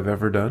radio I've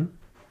ever done.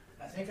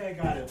 I think I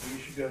got it, but you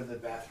should go to the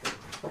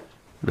bathroom.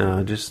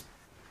 No, just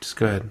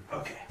go ahead.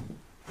 Okay.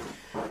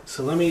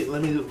 So let me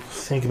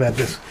think about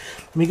this.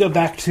 Let me go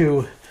back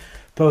to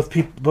both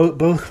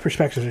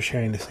perspectives are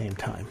sharing the same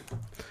time.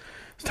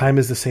 Time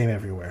is the same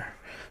everywhere.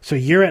 So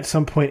you're at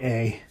some point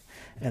A,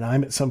 and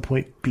I'm at some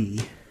point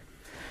B,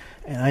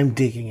 and I'm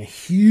digging a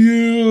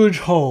huge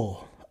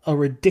hole, a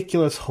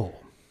ridiculous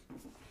hole.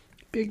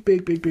 Big.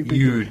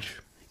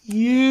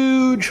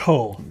 Huge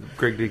hole.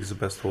 Greg digs the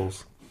best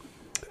holes.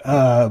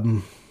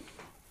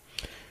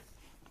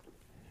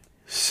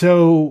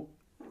 So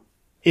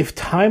if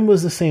time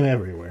was the same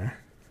everywhere,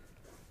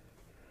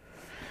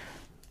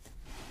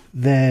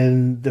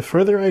 then the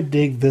further I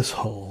dig this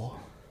hole,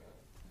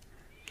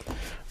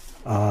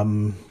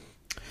 the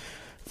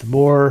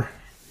more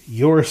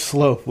your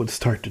slope would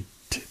start to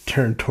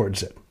turn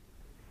towards it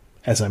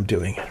as I'm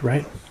doing it,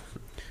 right?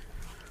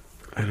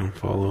 I don't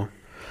follow.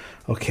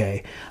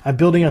 Okay, I'm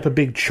building up a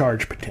big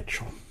charge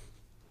potential.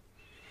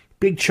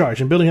 Big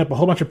charge. I'm building up a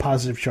whole bunch of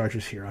positive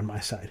charges here on my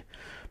side.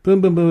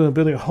 Boom, boom, boom. I'm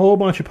building a whole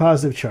bunch of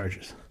positive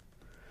charges.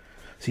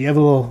 So you have a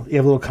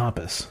little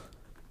compass.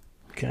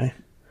 Okay?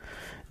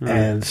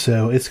 And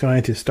so it's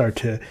going to start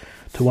to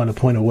want to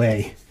point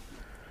away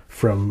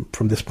from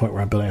this point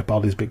where I'm building up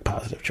all these big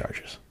positive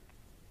charges.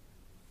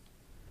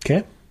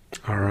 Okay?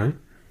 All right.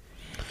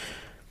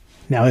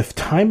 Now, if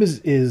time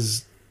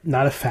is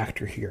not a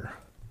factor here,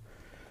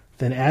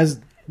 then it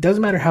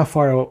doesn't matter how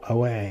far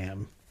away I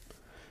am,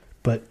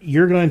 but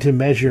you're going to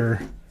measure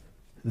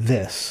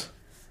this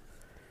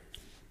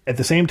at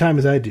the same time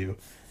as I do,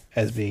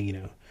 as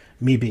being,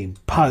 me being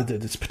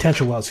positive. This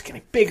potential well is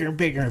getting bigger and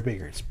bigger and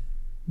bigger. It's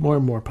more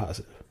and more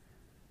positive.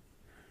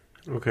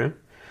 Okay.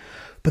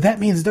 But that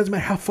means it doesn't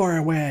matter how far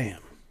away I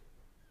am.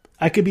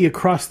 I could be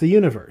across the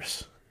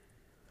universe,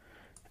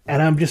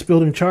 and I'm just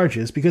building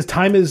charges because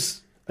time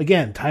is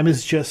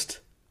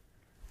just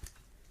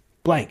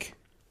blank.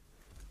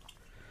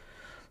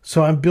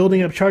 So I'm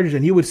building up charges,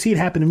 and you would see it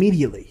happen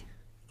immediately.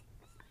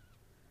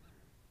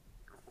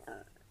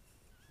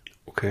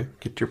 Okay,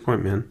 get to your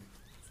point, man.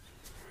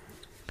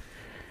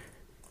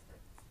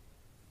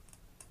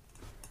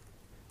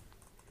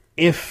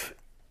 If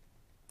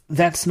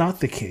that's not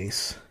the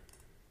case,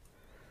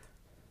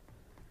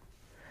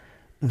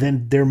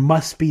 then there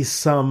must be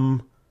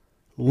some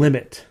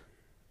limit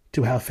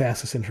to how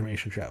fast this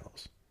information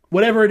travels.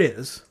 Whatever it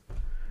is,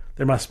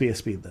 there must be a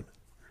speed limit.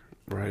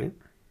 Right.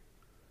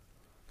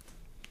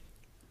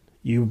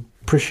 You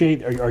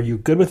appreciate, are you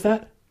good with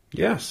that?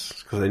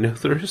 Yes, because I know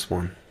there is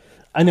one.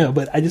 I know,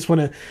 but I just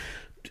want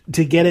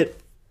to get it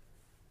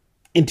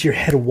into your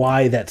head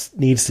why that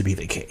needs to be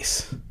the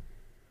case.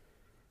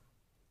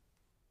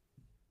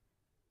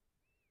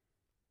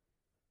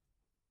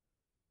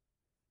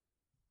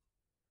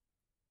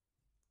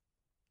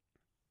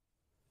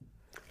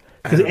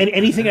 Because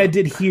anything I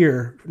did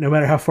here, no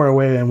matter how far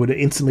away I am, would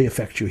instantly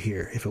affect you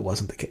here if it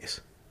wasn't the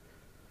case.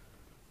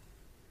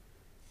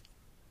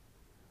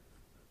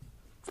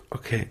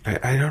 Okay,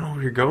 I don't know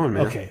where you're going,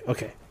 man.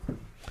 Okay.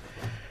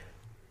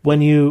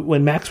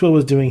 When Maxwell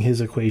was doing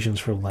his equations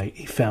for light,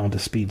 he found a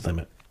speed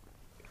limit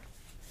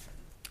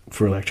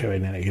for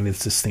electromagnetic, and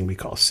it's this thing we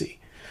call C.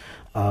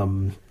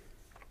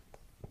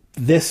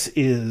 This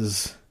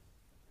is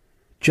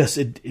just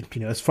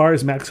as far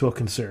as Maxwell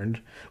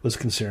was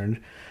concerned,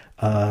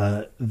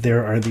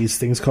 there are these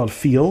things called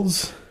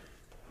fields,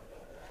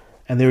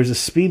 and there's a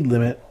speed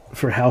limit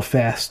for how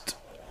fast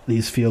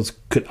these fields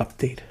could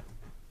update,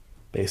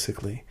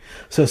 basically.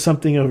 So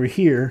something over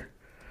here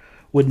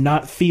would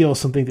not feel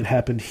something that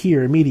happened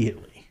here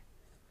immediately.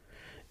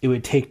 It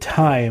would take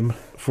time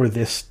for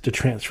this to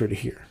transfer to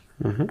here.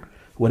 Mm-hmm.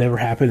 Whatever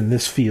happened in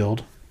this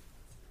field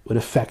would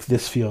affect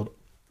this field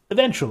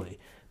eventually,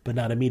 but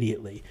not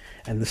immediately.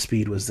 And the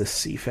speed was this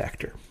C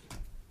factor.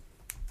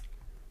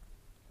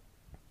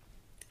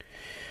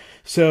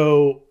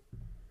 So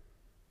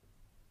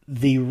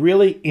the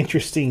really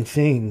interesting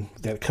thing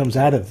that comes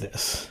out of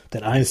this,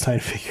 that Einstein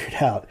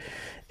figured out,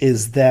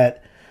 is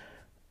that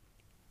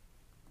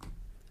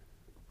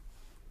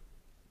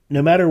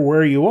no matter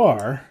where you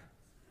are,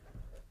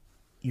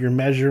 you're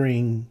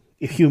measuring.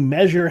 If you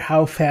measure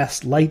how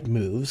fast light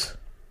moves,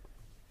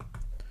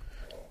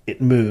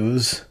 it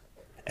moves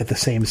at the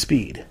same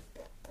speed.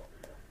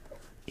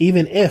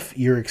 Even if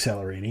you're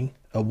accelerating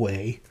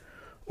away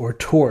or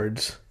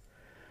towards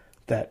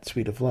that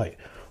speed of light.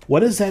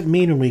 What does that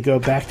mean when we go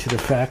back to the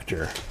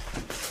factor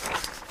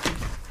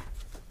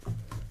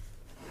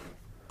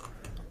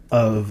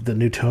of the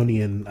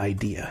Newtonian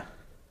idea?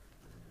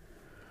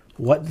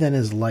 What then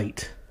is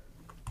light?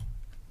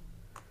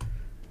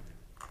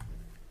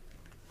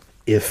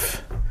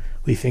 If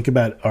we think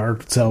about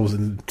ourselves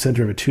in the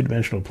center of a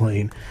two-dimensional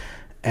plane,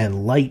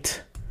 and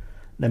light,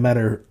 no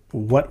matter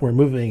what we're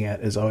moving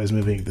at, is always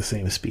moving at the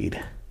same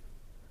speed.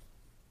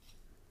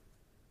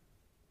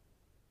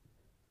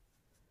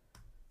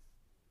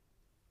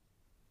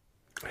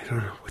 I don't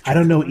know. I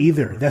don't know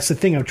either. That's the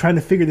thing. I'm trying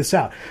to figure this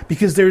out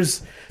because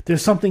there's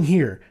something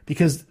here.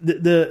 Because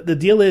the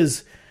deal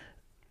is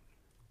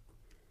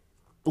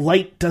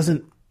light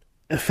doesn't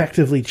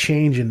effectively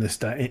change in this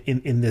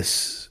in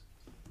this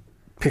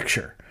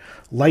picture.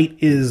 Light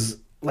is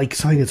like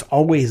something that's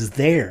always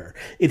there.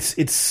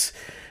 It's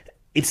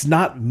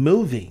not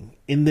moving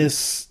in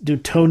this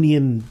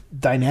Newtonian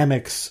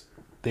dynamics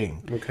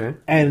thing. Okay.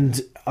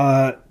 And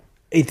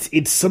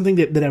it's something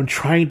that I'm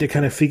trying to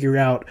kind of figure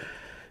out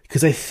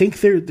because I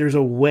think there's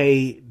a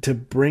way to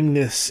bring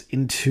this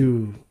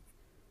into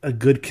a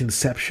good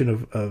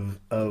conception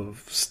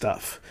of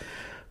stuff,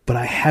 but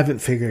I haven't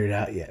figured it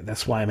out yet.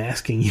 That's why I'm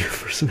asking you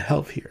for some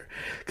help here,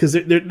 because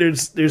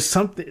there's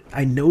something.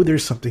 I know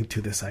there's something to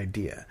this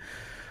idea.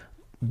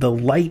 The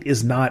light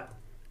is not.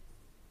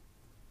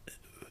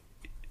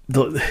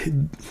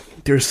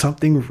 There's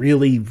something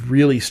really,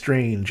 really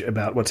strange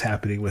about what's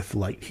happening with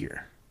light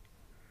here.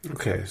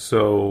 Okay,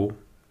 so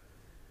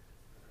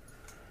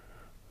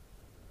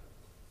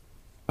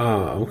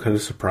I'm kind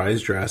of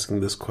surprised you're asking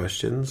this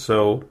question.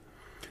 So,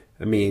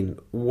 I mean,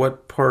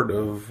 what part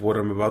of what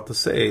I'm about to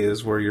say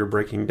is where you're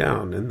breaking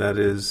down? And that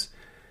is,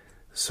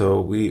 so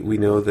we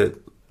know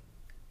that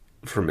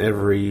from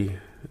every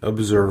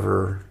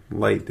observer,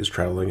 light is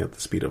traveling at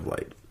the speed of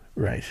light.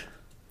 Right.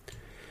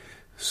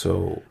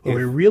 So, What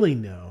we really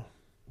know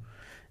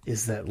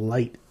is that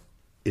light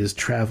is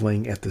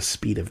traveling at the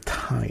speed of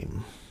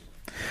time.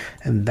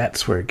 And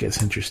that's where it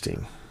gets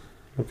interesting.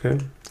 okay,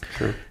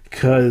 sure.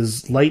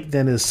 Because light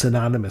then is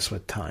synonymous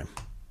with time.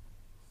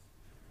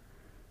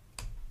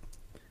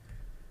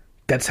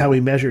 That's how we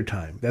measure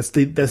time. That's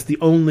the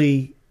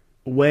only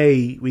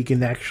way we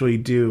can actually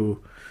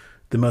do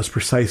the most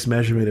precise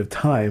measurement of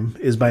time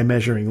is by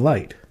measuring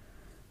light.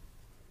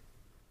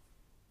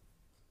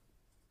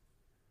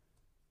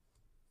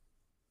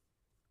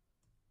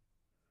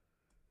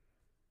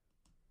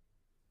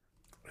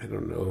 I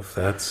don't know if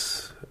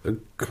that's a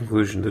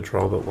conclusion to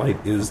draw that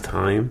light is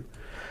time.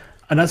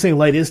 I'm not saying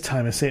light is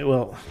time. I'm saying,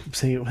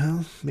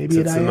 maybe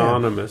It's I am.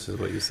 synonymous, is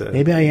what you said.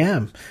 Maybe I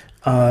am.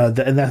 And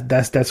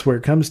that's where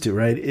it comes to,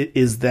 right? It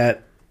is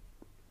that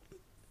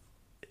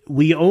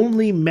we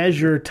only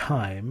measure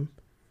time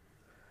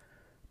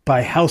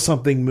by how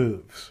something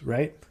moves,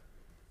 right?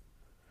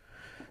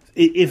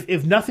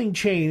 If nothing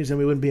changed, then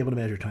we wouldn't be able to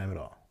measure time at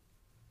all.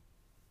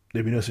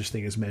 There'd be no such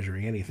thing as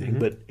measuring anything.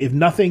 But if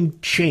nothing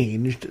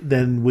changed,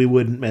 then we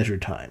wouldn't measure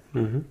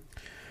time.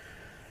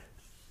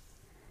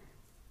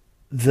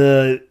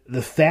 The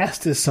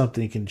fastest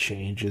something can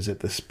change is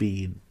at the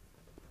speed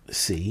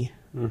c.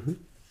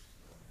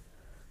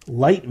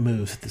 Light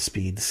moves at the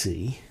speed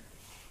c.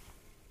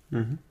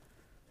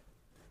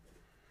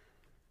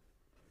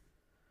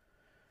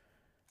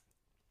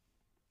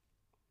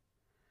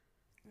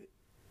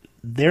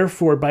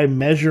 Therefore, by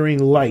measuring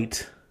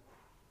light,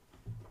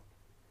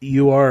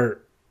 you are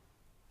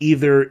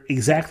either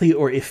exactly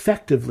or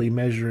effectively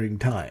measuring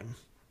time.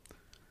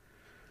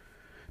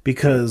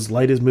 Because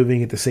light is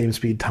moving at the same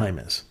speed time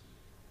is.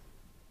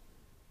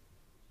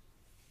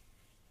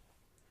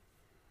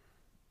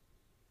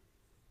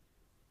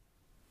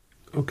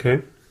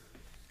 Okay.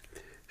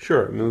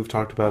 Sure. I mean, we've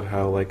talked about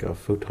how, like, a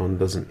photon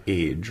doesn't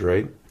age,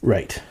 right?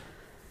 Right.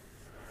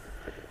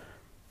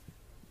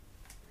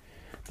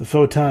 The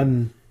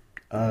photon,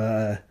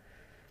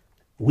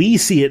 we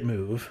see it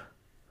move,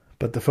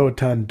 but the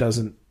photon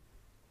doesn't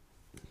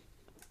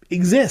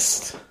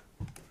exist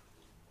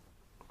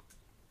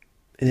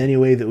in any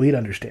way that we'd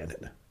understand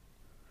it.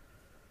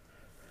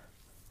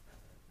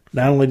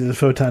 Not only does the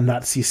photon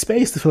not see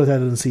space, the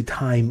photon doesn't see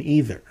time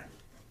either.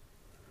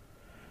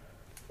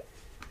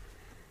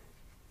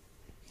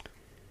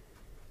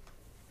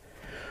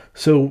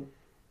 So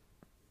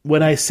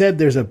when I said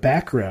there's a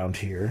background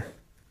here,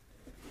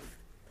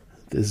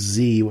 this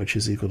z, which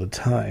is equal to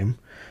time,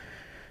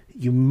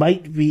 you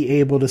might be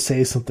able to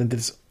say something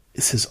this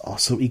is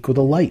also equal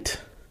to light.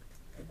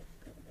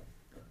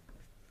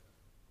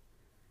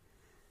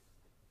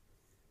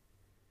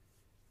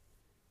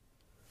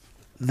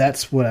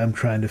 That's what I'm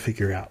trying to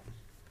figure out.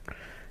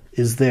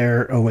 Is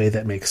there a way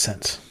that makes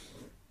sense?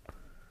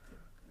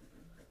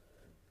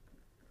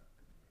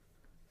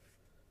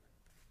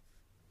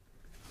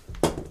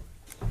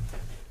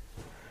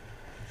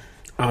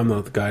 I'm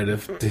not the guy to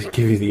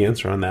give you the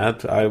answer on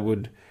that. I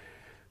would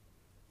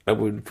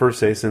first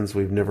say, since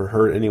we've never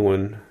heard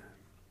anyone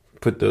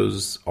put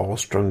those all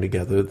strung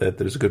together, that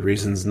there's good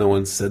reasons no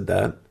one said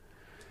that.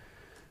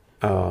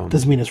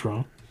 Doesn't mean it's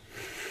wrong.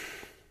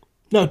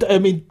 No, I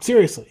mean,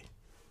 seriously.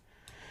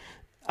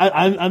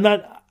 I'm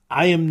not.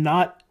 I am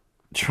not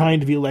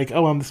trying to be like,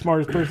 oh, I'm the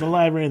smartest person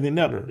alive or anything.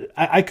 No,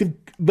 I could,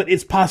 but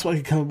it's possible I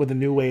could come up with a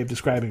new way of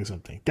describing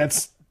something.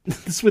 That's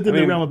within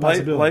the realm of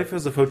possibility. Life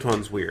as a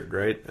photon's weird,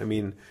 right? I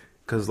mean,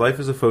 because life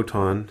as a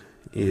photon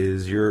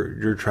is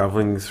you're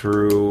traveling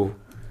through.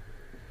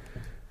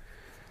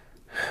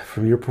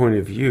 From your point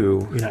of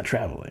view, You're not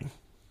traveling.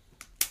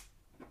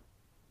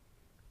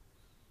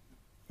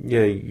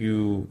 Yeah,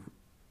 you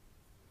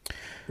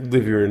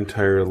live your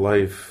entire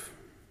life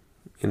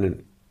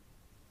in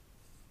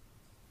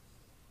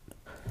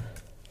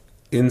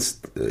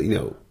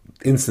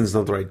instance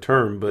not the right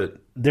term, but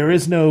there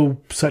is no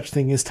such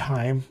thing as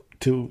time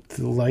to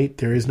the light.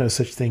 There is no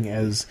such thing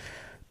as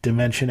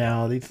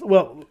dimensionality.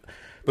 Well,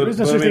 there is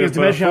no such thing as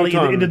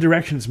dimensionality in the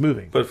direction it's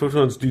moving. But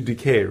photons do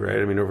decay, right?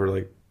 I mean, over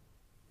like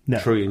No.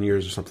 trillion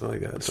years or something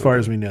like that. As far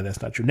as we know,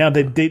 that's not true. Now,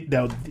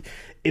 now,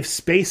 if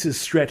space is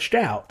stretched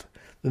out,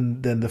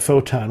 then the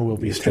photon will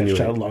be stretched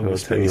out along the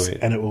space,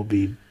 and it will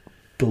be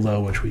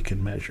below which we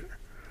can measure.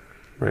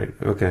 Right.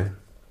 Okay.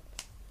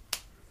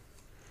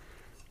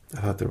 I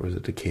thought there was a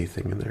decay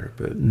thing in there,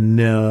 but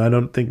No, I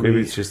don't think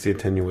maybe it's just the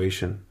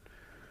attenuation,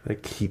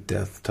 like heat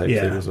death type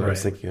thing is what I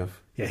was thinking of.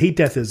 Yeah, heat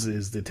death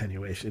is the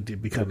attenuation.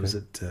 It becomes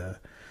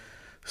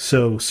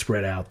so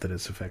spread out that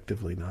it's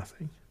effectively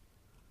nothing.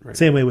 Right.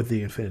 Same way with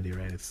the infinity,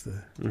 right? It's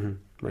the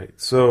Right.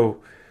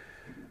 So,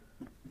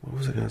 what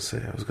was I going to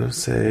say? I was going to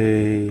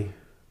say.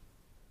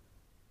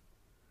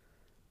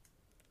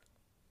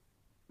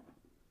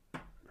 I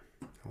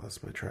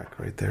lost my track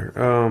right there.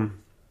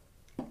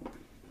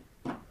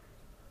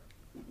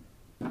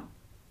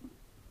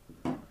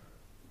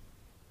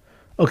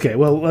 Okay,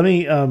 well, let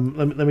me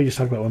just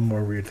talk about one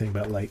more weird thing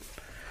about light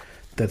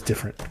that's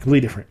different, completely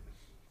different.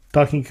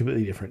 Talking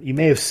completely different. You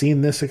may have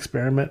seen this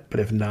experiment, but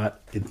if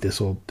not,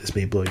 this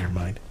may blow your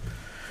mind.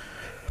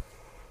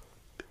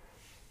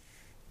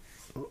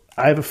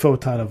 I have a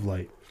photon of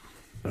light,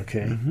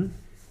 okay,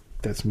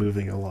 that's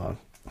moving along.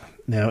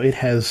 Now, it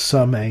has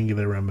some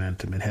angular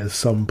momentum. It has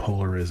some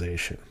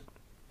polarization,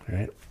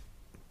 right?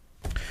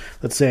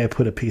 Let's say I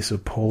put a piece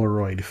of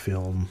Polaroid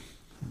film,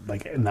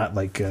 not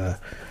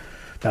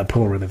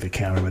Polaroid like the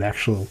camera, but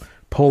actual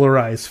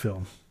polarized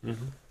film,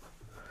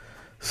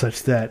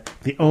 such that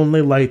the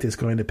only light that's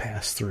going to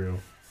pass through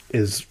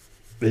is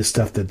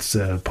stuff that's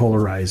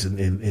polarized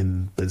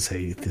in let's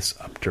say this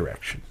up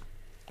direction.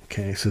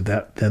 Okay, so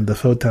then the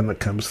photon that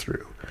comes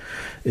through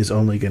is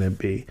only going to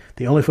be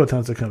the only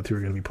photons that come through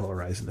are going to be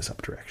polarized in this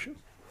up direction.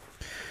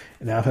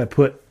 And now if I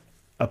put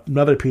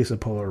another piece of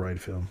Polaroid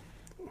film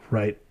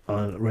right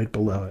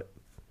below it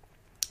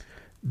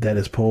that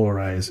is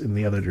polarized in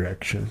the other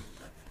direction,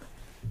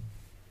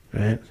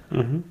 right?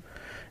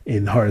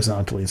 In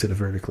horizontally instead of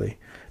vertically,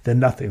 then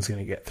nothing's going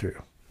to get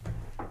through.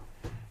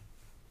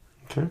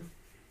 Okay.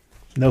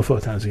 No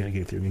photons are going to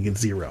get through. You're going to get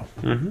zero.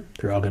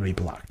 They're all going to be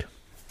blocked.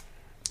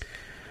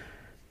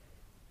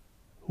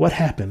 What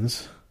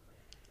happens?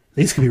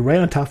 These can be right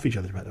on top of each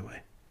other, by the way.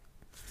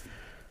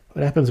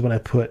 What happens when I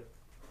put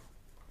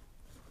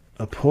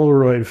a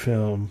Polaroid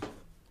film?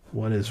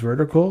 One is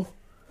vertical.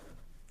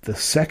 The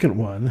second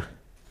one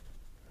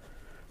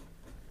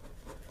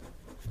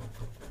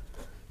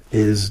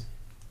is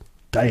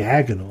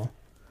diagonal,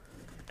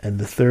 and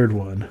the third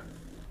one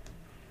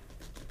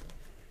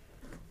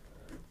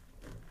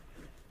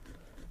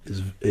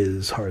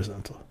is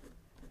horizontal.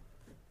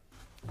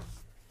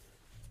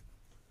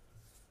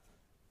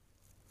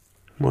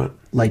 What?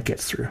 Light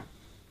gets through.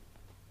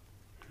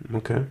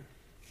 Okay.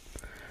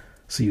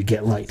 So you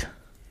get light.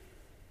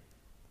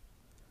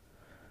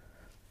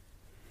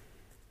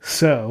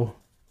 So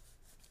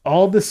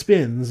all the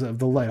spins of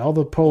the light, all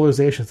the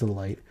polarizations of the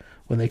light,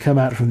 when they come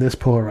out from this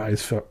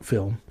polarized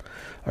film,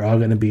 are all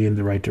going to be in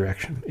the right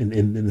direction,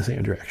 in the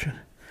same direction.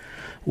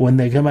 When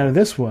they come out of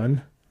this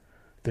one,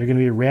 they're going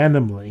to be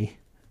randomly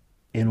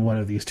in one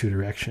of these two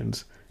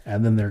directions,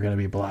 and then they're going to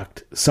be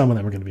blocked. Some of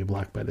them are going to be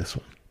blocked by this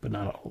one, but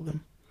not all of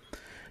them.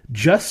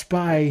 Just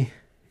by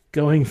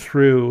going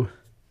through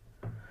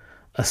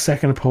a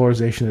second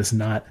polarization that's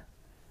not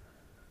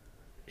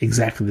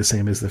exactly the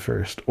same as the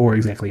first, or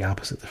exactly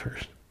opposite the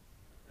first,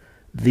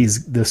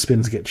 the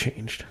spins get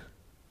changed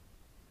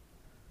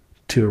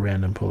to a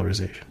random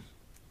polarization.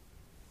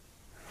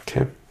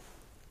 Okay.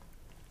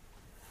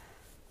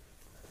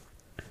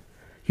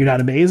 You're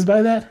not amazed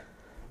by that?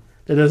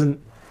 That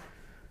doesn't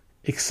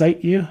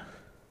excite you?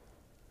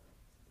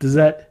 Does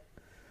that?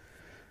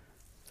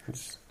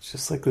 It's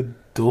just like the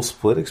dual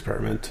split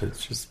experiment.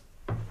 It's just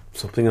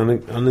something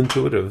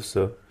unintuitive.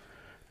 So,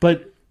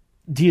 But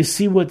do you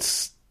see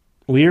what's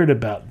weird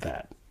about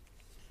that?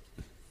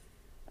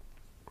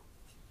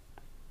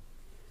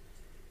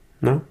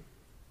 no.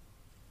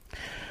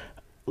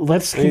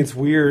 It's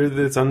weird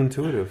that it's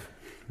unintuitive.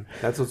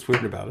 That's what's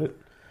weird about it.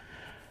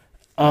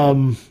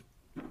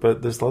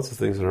 But there's lots of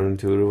things that are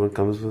unintuitive when it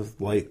comes with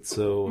light.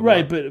 So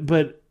right, I'm not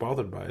but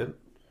bothered by it.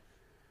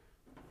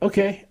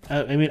 okay.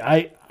 I mean,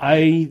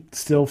 I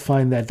still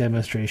find that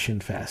demonstration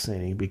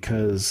fascinating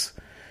because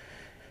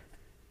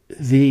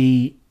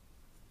the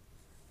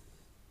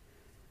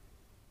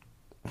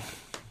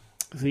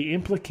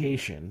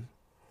implication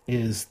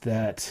is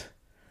that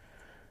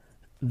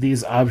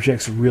these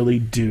objects really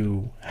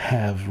do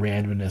have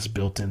randomness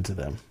built into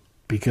them,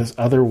 because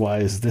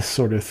otherwise this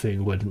sort of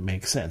thing wouldn't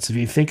make sense. If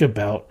you think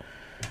about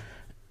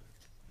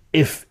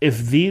if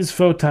these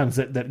photons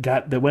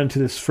that went to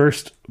this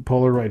first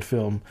Polaroid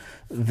film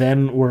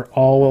then were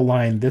all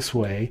aligned this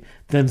way,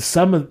 then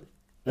some of,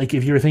 like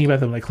if you were thinking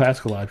about them like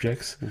classical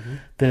objects,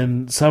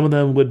 then some of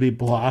them would be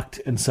blocked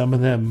and some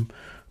of them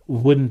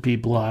wouldn't be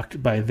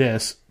blocked by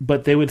this,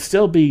 but they would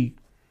still be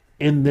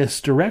in this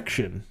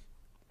direction.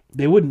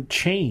 they wouldn't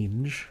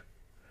change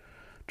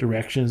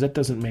directions. That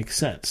doesn't make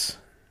sense.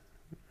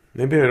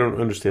 Maybe I don't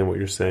understand what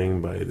you're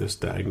saying by this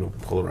diagonal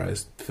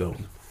polarized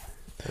film.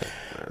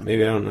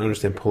 Maybe I don't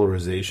understand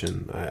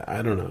polarization.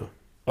 I don't know.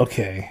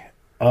 Okay.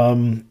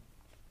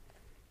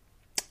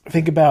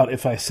 Think about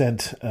if I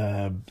sent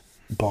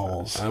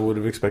balls. I would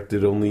have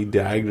expected only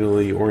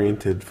diagonally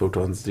oriented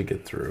photons to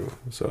get through.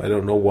 So I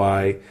don't know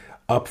why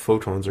up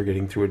photons are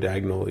getting through a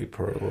diagonally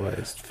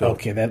polarized film.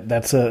 Okay,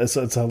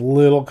 it's a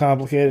little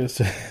complicated as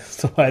to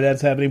why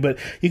that's happening, but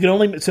you can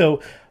only spin.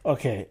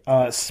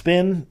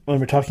 When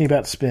we're talking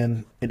about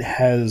spin, it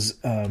has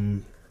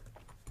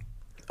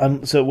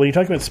so when you're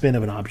talking about spin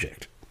of an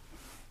object,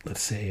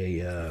 let's say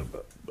a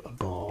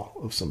ball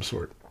of some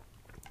sort,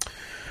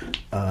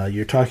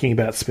 you're talking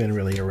about spin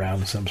really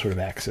around some sort of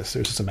axis.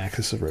 There's some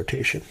axis of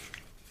rotation,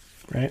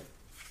 right?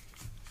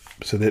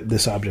 So that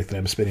this object that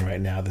I'm spinning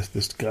right now,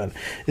 this gun,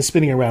 is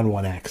spinning around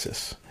one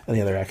axis, and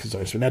the other axis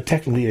is spinning. Now,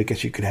 technically, I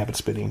guess you could have it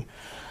spinning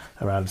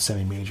around a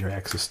semi-major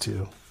axis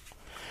too.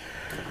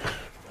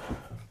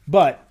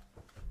 But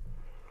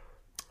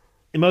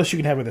in most, you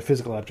can have with a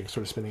physical object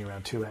sort of spinning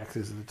around two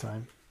axes at a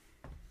time.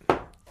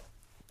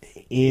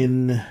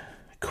 In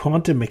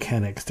quantum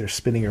mechanics, they're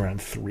spinning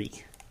around three.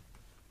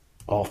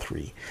 All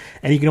three.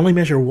 And you can only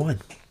measure one.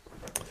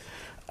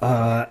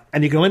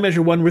 And you can only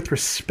measure one with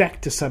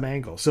respect to some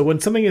angle. So when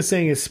something is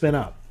saying is spin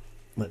up,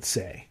 let's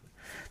say,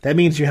 that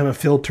means you have a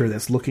filter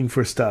that's looking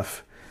for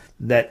stuff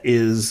that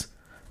is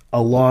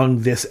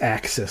along this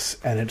axis.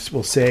 And it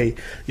will say,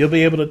 you'll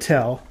be able to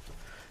tell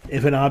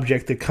if an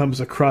object that comes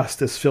across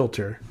this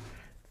filter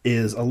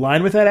is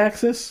aligned with that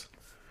axis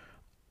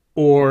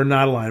or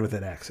not aligned with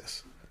that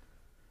axis.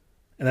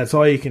 And that's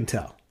all you can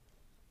tell.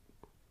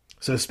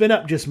 So spin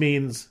up just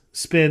means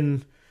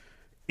spin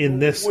in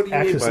this What do you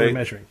axis mean that by we're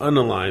measuring.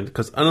 unaligned?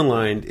 Because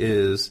unaligned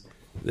is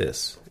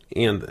this,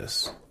 and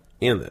this,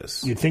 and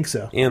this, You'd think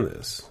so. and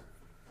this,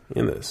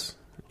 and this,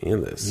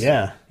 and this,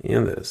 Yeah.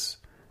 and this,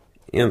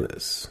 and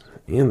this,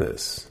 and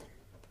this.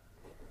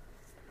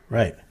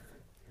 Right.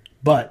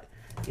 But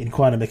in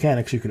quantum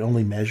mechanics, you can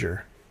only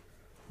measure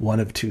one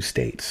of two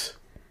states,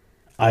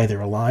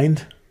 either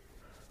aligned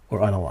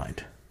or unaligned.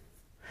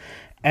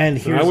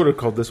 And So here's I would have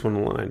called this one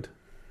aligned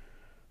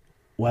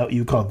well,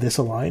 you call this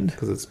aligned.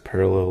 because it's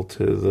parallel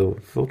to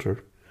the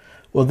filter.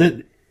 Well,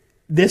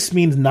 this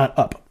means not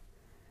up.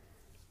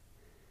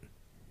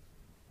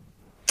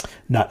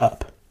 Not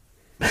up.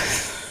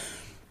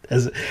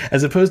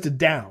 as opposed to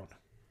down.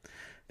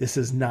 This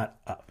is not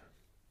up.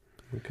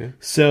 Okay.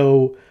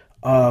 So,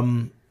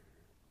 the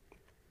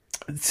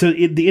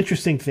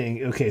interesting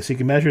thing, okay, so you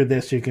can measure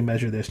this, you can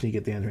measure this, and you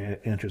get the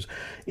answers.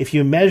 If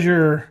you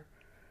measure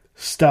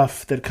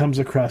stuff that comes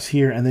across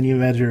here, and then you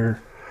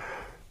measure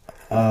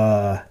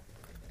a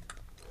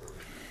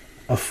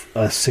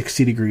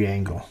 60-degree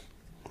angle,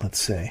 let's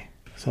say,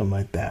 something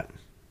like that,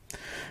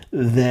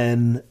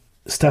 then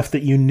stuff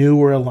that you knew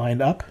were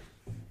aligned up,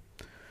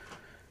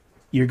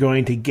 you're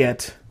going to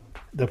get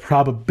the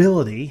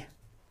probability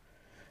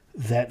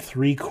that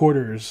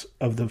 3/4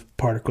 of the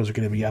particles are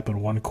going to be up and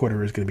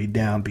 1/4 is going to be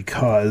down,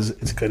 because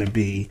it's going to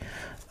be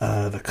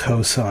the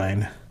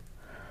cosine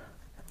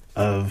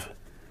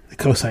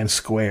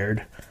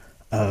squared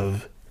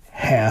of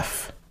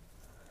half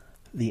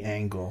the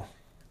angle.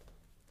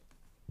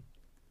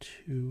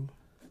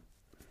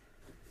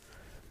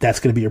 That's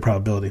going to be your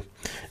probability.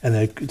 And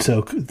then,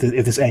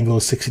 if this angle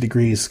is 60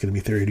 degrees, it's going to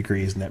be 30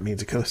 degrees, and that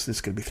means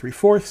it's going to be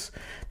 3/4.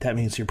 That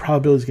means your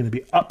probability is going to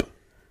be up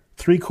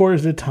 3/4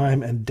 at a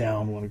time and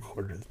down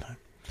 1/4 at a time.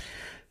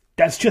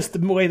 That's just the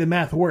way the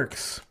math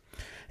works.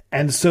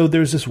 And so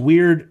there's this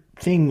weird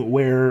thing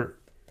where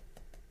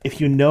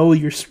if you know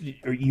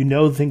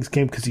things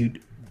came because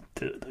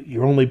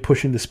you're only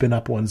pushing the spin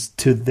up ones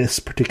to this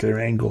particular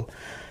angle,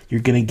 you're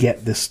going to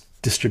get this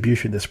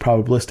distribution, this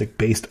probabilistic,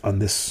 based on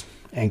this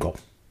angle.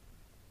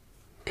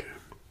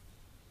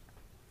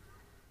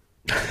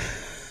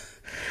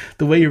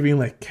 The way you're being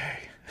like, okay.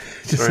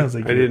 It just sounds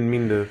like I didn't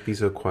mean to be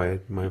so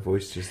quiet. My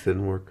voice just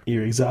didn't work.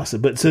 You're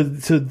exhausted. But so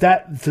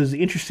the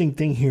interesting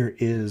thing here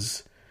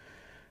is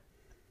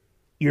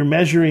you're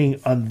measuring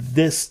on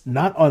this,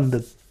 not on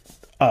the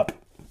up,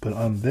 but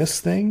on this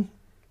thing,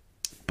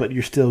 but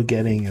you're still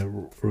getting a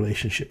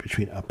relationship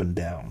between up and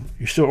down.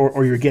 You're still,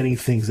 or you're getting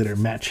things that are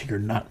matching or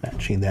not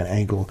matching that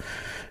angle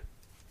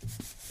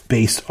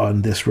based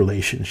on this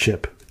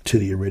relationship to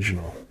the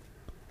original.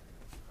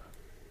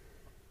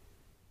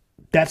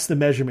 That's the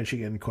measurement you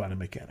get in quantum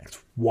mechanics.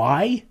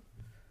 Why?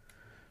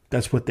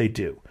 That's what they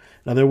do.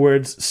 In other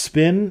words,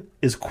 spin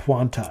is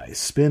quantized.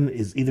 Spin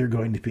is either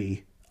going to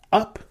be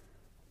up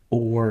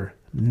or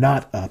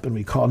not up, and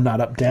we call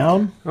not up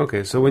down.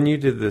 Okay, so when you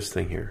did this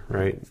thing here,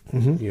 right?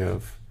 Mm-hmm. You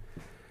have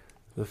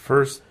the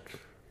first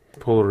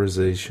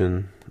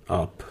polarization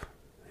up,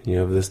 you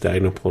have this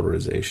diagonal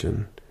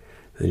polarization,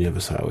 then you have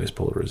a sideways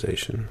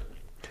polarization.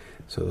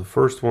 So the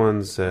first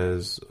one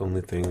says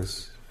only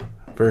things,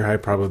 very high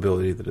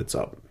probability that it's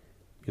up,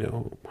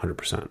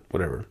 100%,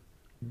 whatever.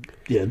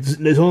 Yeah,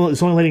 it's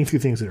only letting through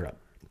things that are up.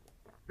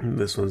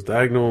 This one's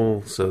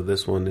diagonal, so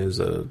this one is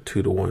a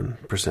 2 to 1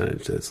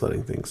 percentage that's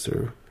letting things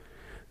through.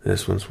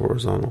 This one's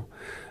horizontal.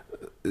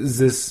 Is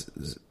this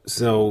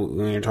so?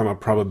 When you're talking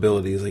about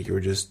probabilities, like you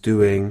were just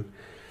doing.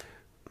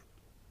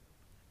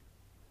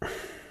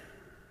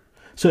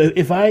 So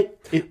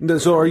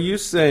So are you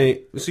saying?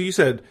 So you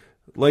said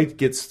light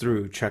gets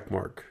through, check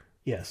mark.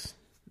 yes,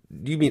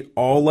 Do you mean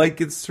all light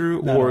gets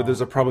through, Not or all.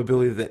 there's a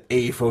probability that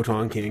a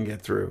photon can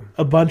get through?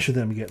 a bunch of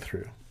them get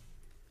through.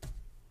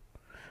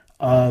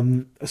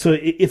 So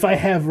if I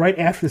have right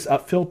after this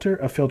up filter,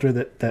 a filter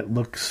that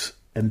looks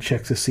and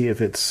checks to see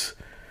if it's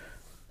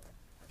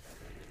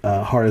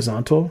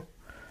horizontal,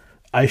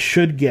 I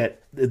should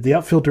get the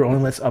up filter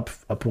only lets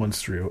up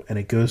ones through, and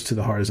it goes to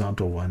the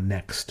horizontal one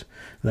next.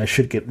 And I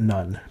should get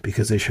none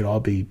because they should all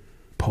be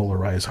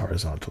polarized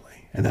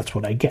horizontally, and that's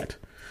what I get.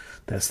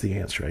 That's the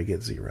answer. I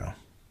get 0.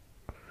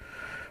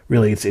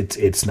 Really,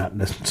 it's not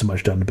so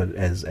much done, but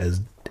as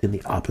in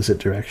the opposite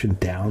direction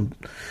down,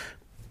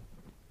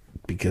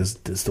 because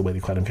that's the way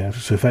the quantum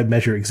mechanics. So if I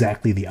measure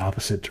exactly the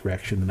opposite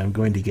direction, then I'm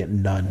going to get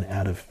none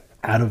out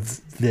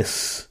of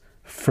this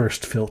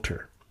first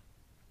filter.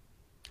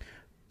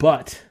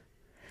 But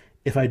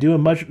if I do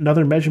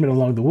another measurement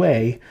along the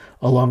way,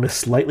 along a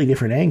slightly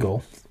different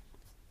angle,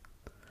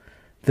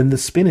 then the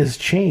spin is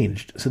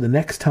changed. So the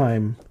next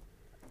time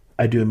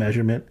I do a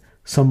measurement,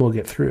 some will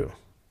get through.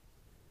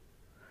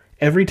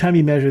 Every time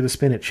you measure the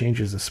spin, it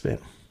changes the spin.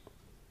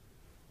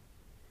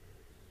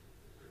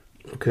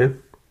 Okay.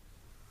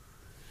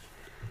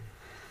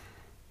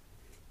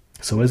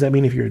 So what does that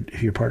mean if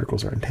your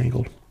particles are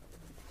entangled?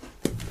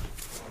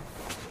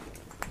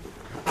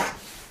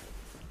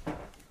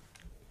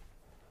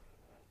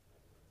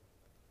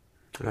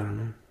 I don't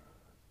know.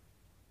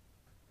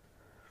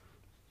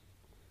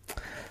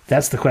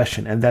 That's the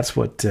question, and that's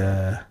what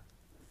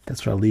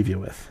I'll leave you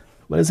with.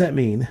 What does that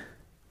mean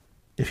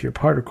if your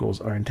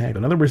particles are entangled?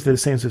 In other words, they're the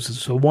same substance.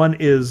 So one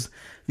is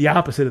the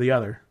opposite of the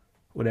other,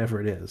 whatever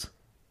it is.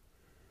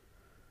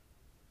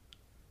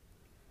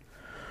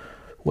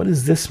 What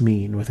does this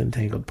mean with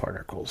entangled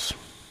particles?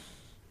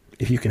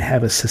 If you can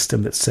have a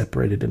system that's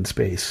separated in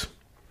space,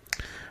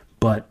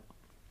 but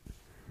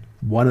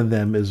one of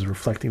them is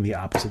reflecting the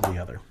opposite of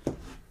the other.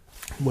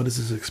 What does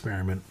this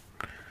experiment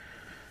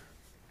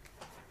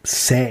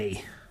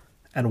say?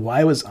 And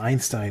why was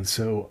Einstein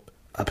so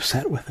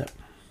upset with it?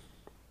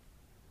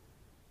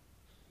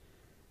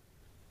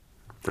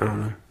 I don't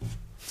know.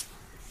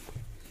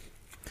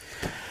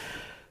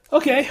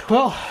 Okay,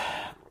 well,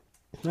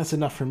 that's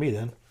enough for me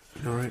then.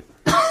 All right.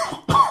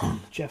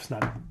 Jeff's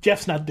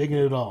not digging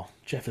it at all.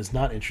 Jeff is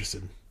not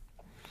interested.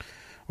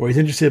 Or he's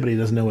interested, but he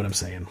doesn't know what I'm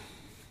saying.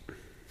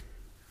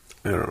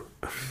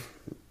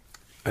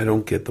 I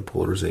don't get the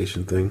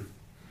polarization thing.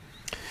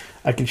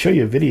 I can show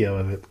you a video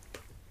of it.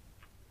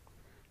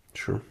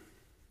 Sure.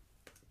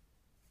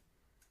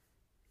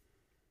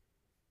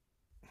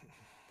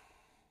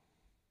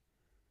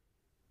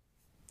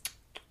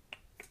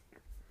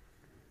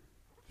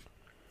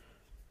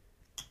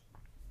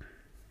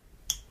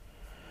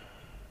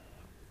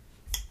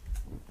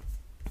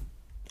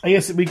 I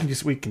guess we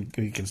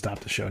can stop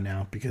the show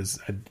now because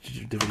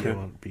the video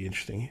won't be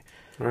interesting.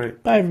 All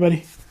right. Bye,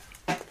 everybody.